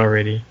talked about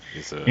already.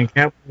 And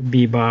Cowboy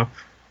Bebop,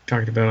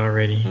 talked about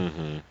already.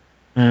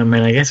 And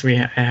I guess I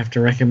have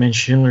to recommend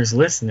Schindler's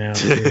List now.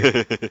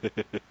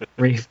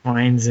 Ralph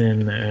Fiennes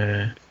and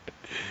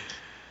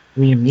Liam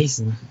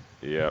Neeson.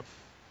 Yep.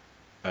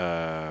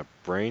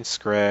 Brain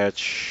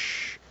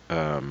Scratch,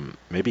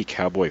 maybe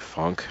Cowboy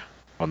Funk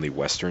on the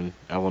Western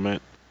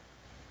element.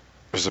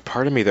 There's a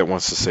part of me that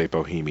wants to say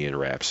Bohemian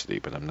Rhapsody,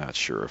 but I'm not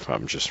sure if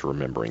I'm just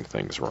remembering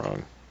things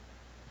wrong.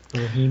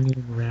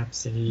 Bohemian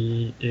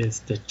Rhapsody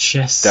is the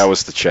chess. That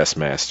was the Chess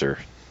Master.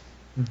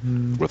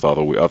 With all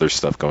the other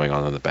stuff going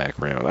on in the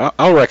background.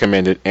 I'll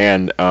recommend it.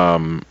 And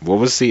what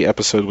was the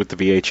episode with the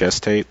VHS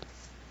tape?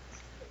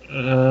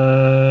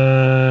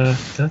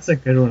 That's a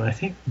good one. I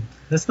think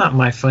that's not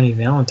My Funny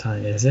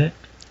Valentine, is it?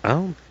 I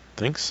don't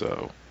think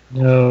so.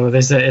 No,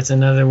 it's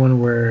another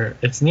one where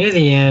it's near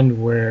the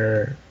end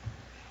where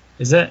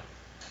is that?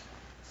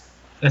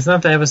 That's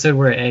not the episode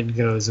where Ed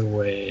goes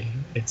away.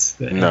 It's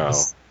the No.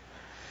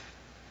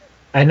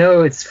 I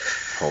know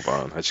it's. Hold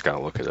on, I just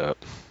gotta look it up.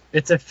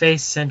 It's a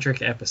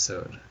face-centric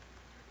episode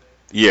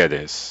Yeah, it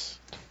is.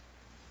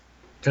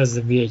 because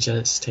the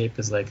VHS tape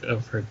is like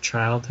of her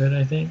childhood,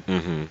 I think.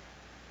 Mm-hmm.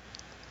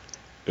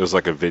 It was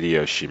like a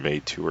video she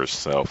made to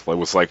herself. It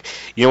was like,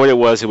 you know what it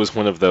was? It was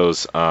one of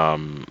those,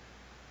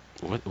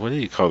 what do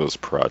you call those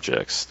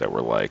projects that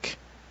were like,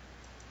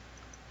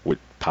 would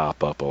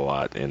pop up a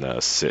lot in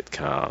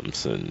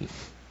sitcoms and...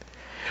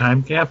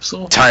 Time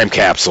capsule. Time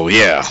capsule,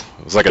 yeah.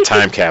 It was like a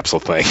time capsule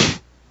thing.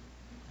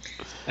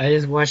 I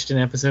just watched an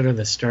episode of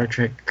the Star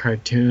Trek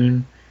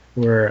cartoon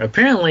where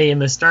apparently in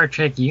the Star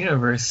Trek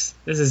universe,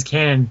 this is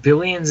canon,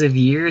 billions of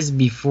years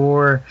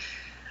before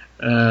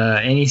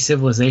any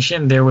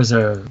civilization, there was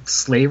a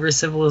slaver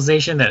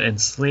civilization that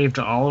enslaved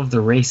all of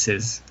the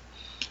races.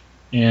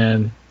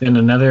 And then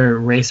another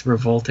race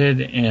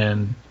revolted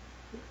and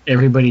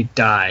everybody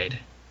died.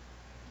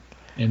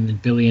 And then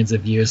billions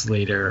of years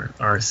later,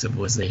 our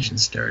civilization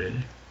started.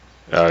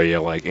 Oh, yeah,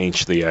 like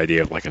the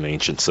idea of like an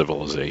ancient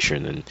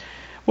civilization. And,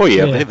 well,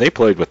 yeah. They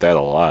played with that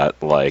a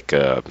lot. Like,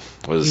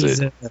 what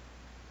is it?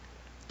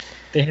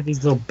 They had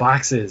these little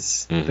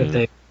boxes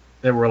that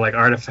were like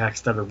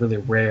artifacts that are really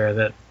rare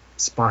that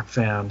Spock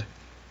found.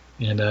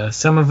 And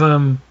some of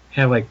them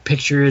have like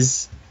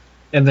pictures.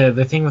 And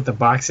the thing with the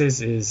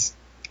boxes is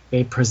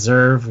they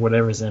preserve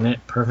whatever's in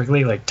it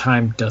perfectly. Like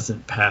time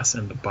doesn't pass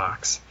in the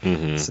box.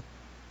 Mm-hmm. So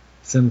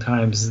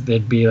sometimes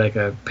there'd be like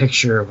a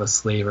picture of a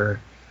slaver,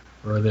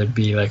 or there'd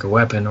be like a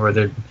weapon, or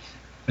there'd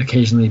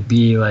occasionally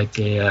be like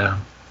a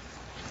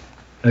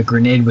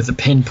grenade with a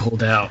pin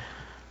pulled out.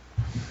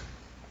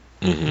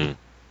 Mm-hmm.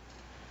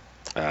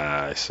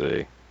 I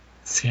see.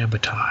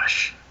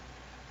 Sabotage.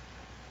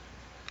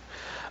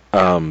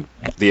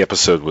 The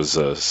episode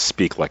was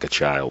Speak Like a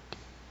Child.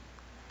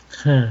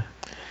 Huh.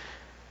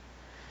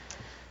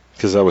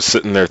 Because I was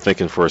sitting there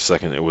thinking for a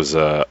second it was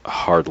a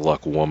Hard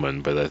Luck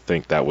Woman, but I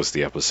think that was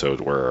the episode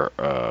where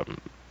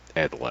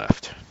Ed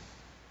left.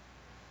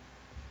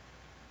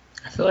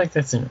 I feel like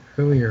that's an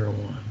earlier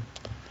one.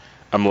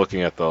 I'm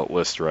looking at the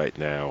list right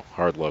now.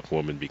 Hard Luck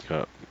Woman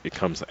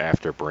becomes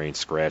after Brain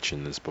Scratch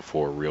and is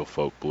before Real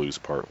Folk Blues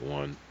Part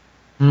 1.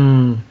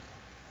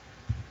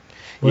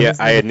 Yeah,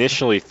 I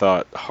initially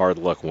thought Hard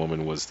Luck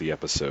Woman was the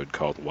episode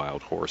called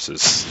Wild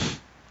Horses.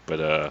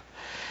 But,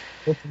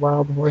 what's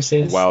Wild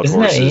Horses? Wild Isn't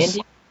Horses. that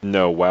Andy?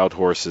 No, Wild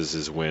Horses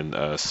is when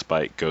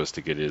Spike goes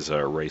to get his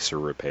racer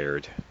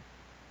repaired.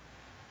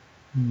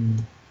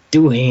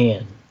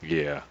 Doohan.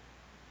 Yeah.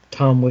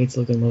 Tom Waits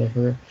looking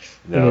motherfucker.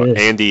 No,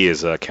 Andy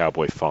is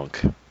Cowboy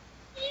Funk.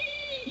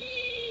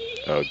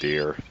 Oh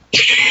dear.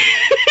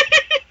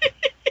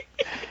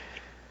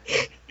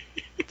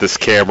 This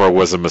camera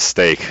was a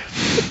mistake.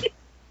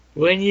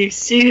 When you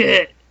see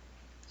it.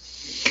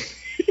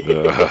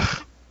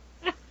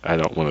 I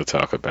don't want to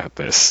talk about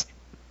this.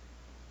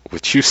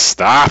 Would you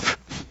stop?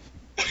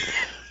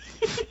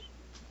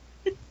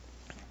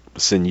 I'll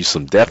send you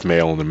some death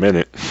mail in a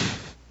minute.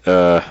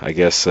 I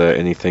guess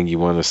anything you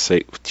want to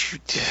say?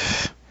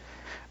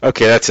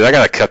 Okay, that's it. I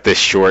gotta cut this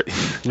short.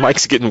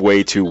 Mike's getting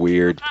way too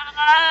weird.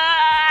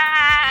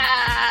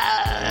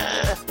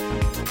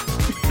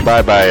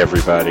 Bye-bye,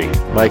 everybody.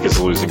 Mike is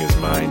losing his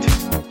mind.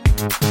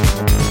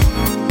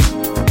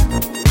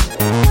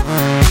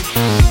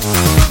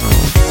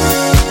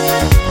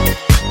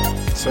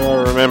 So I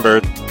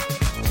remembered,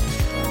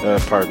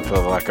 pardon for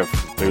the lack of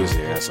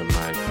enthusiasm,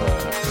 I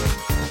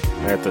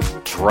had to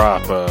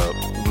drop a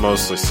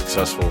mostly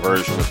successful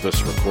version of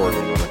this recording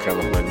on account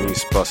of my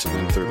niece busting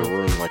in through the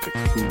room like a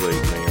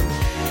Kool-Aid man.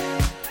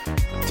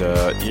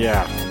 And,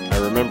 yeah, I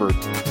remembered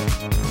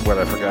what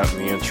I forgot in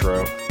the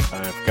intro.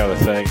 I've got to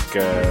thank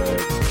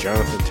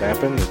Jonathan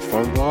Tappan at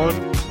Funlog,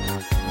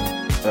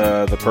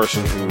 the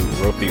person who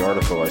wrote the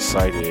article I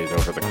cited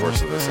over the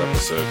course of this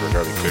episode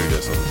regarding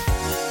Buddhism.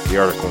 The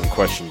article in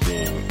question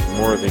being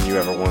More Than You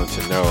Ever Wanted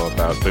to Know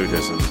About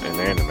Buddhism and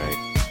Anime.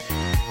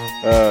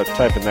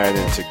 Typing that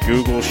into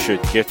Google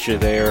should get you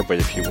there, but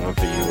if you want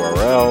the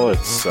URL,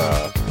 it's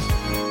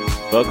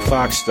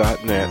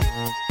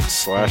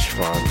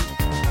bugfox.net/fun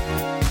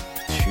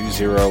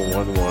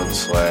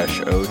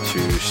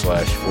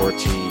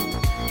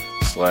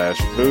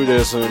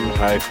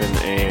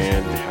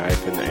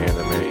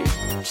 2011/02/14/Buddhism-and-anime/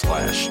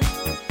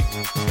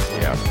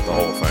 yeah, the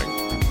whole thing.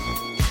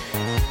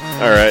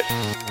 Alright.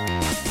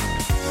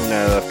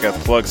 Now that I've got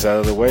plugs out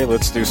of the way,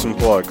 let's do some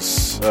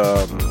plugs.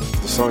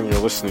 The song you're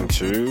listening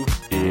to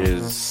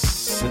is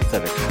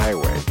Synthetic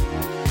Highway.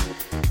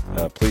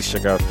 Please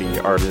check out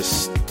the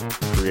artist,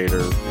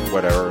 creator,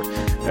 whatever,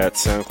 at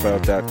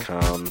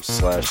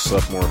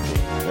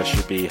soundcloud.com/submorphine. That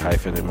should be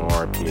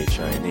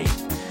 -MORPHINE.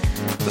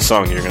 The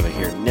song you're going to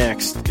hear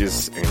next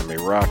is Anime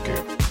Raku.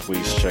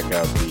 Please check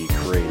out the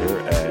creator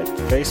at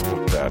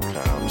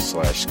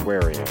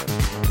facebook.com/Squarion,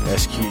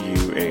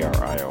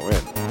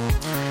 SQUARION.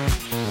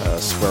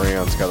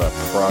 Squarion's got a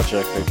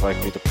project they'd like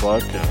me to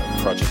plug,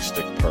 Project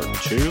Stick Part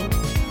 2.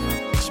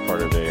 It's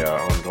part of a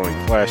ongoing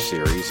Flash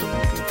series, and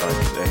you can find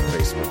it at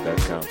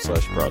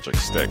facebook.com/Project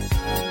Stick.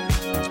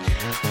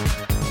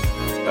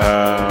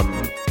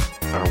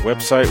 Our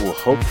website will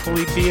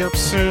hopefully be up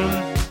soon.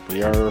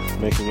 We are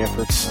making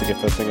efforts to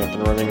get that thing up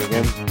and running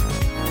again.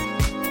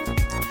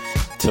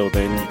 Till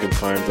then, you can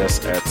find us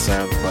at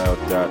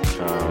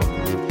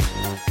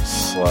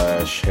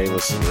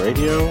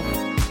soundcloud.com/HeyListenRadio.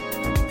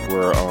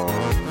 We're on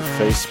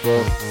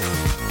Facebook,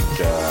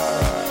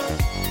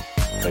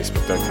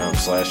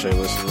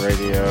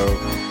 facebook.com/HeyListenRadio.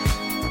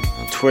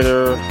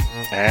 Twitter,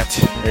 at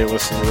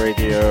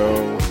HeyListenRadio.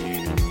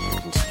 You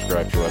can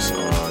subscribe to us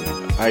on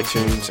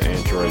iTunes,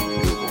 Android,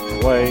 Google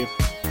Play.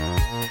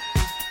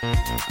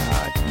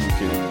 You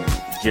can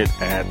get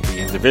at the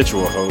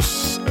individual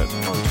hosts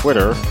on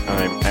Twitter.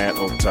 I'm at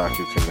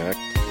Otaku Connect,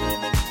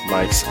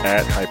 Mike's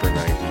at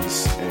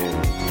Hyper90s,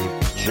 and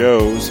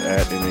Joe's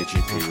at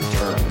NAGP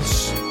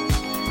Returns.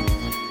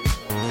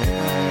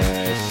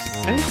 And I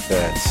think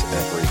that's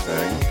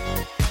everything.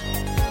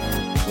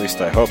 At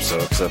least I hope so,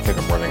 because I think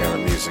I'm running out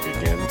of music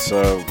again.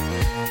 So,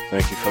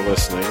 thank you for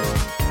listening,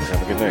 and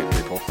have a good night,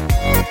 people.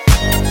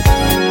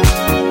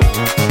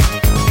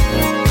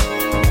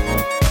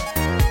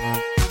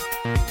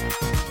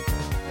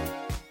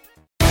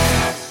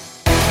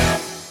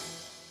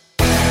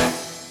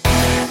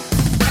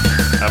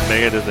 A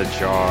man in a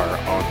jar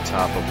on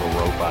top of a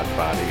robot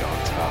body on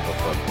top of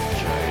a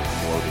giant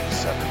floating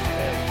severed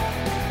head.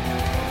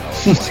 I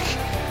was like,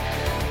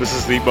 this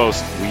is the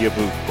most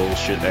weeaboo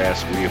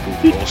bullshit-ass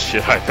weeaboo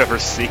bullshit I've ever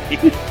seen.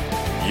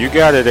 You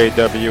got it,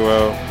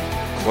 AWO.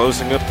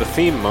 Closing up the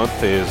theme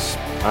month is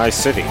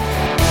iCity.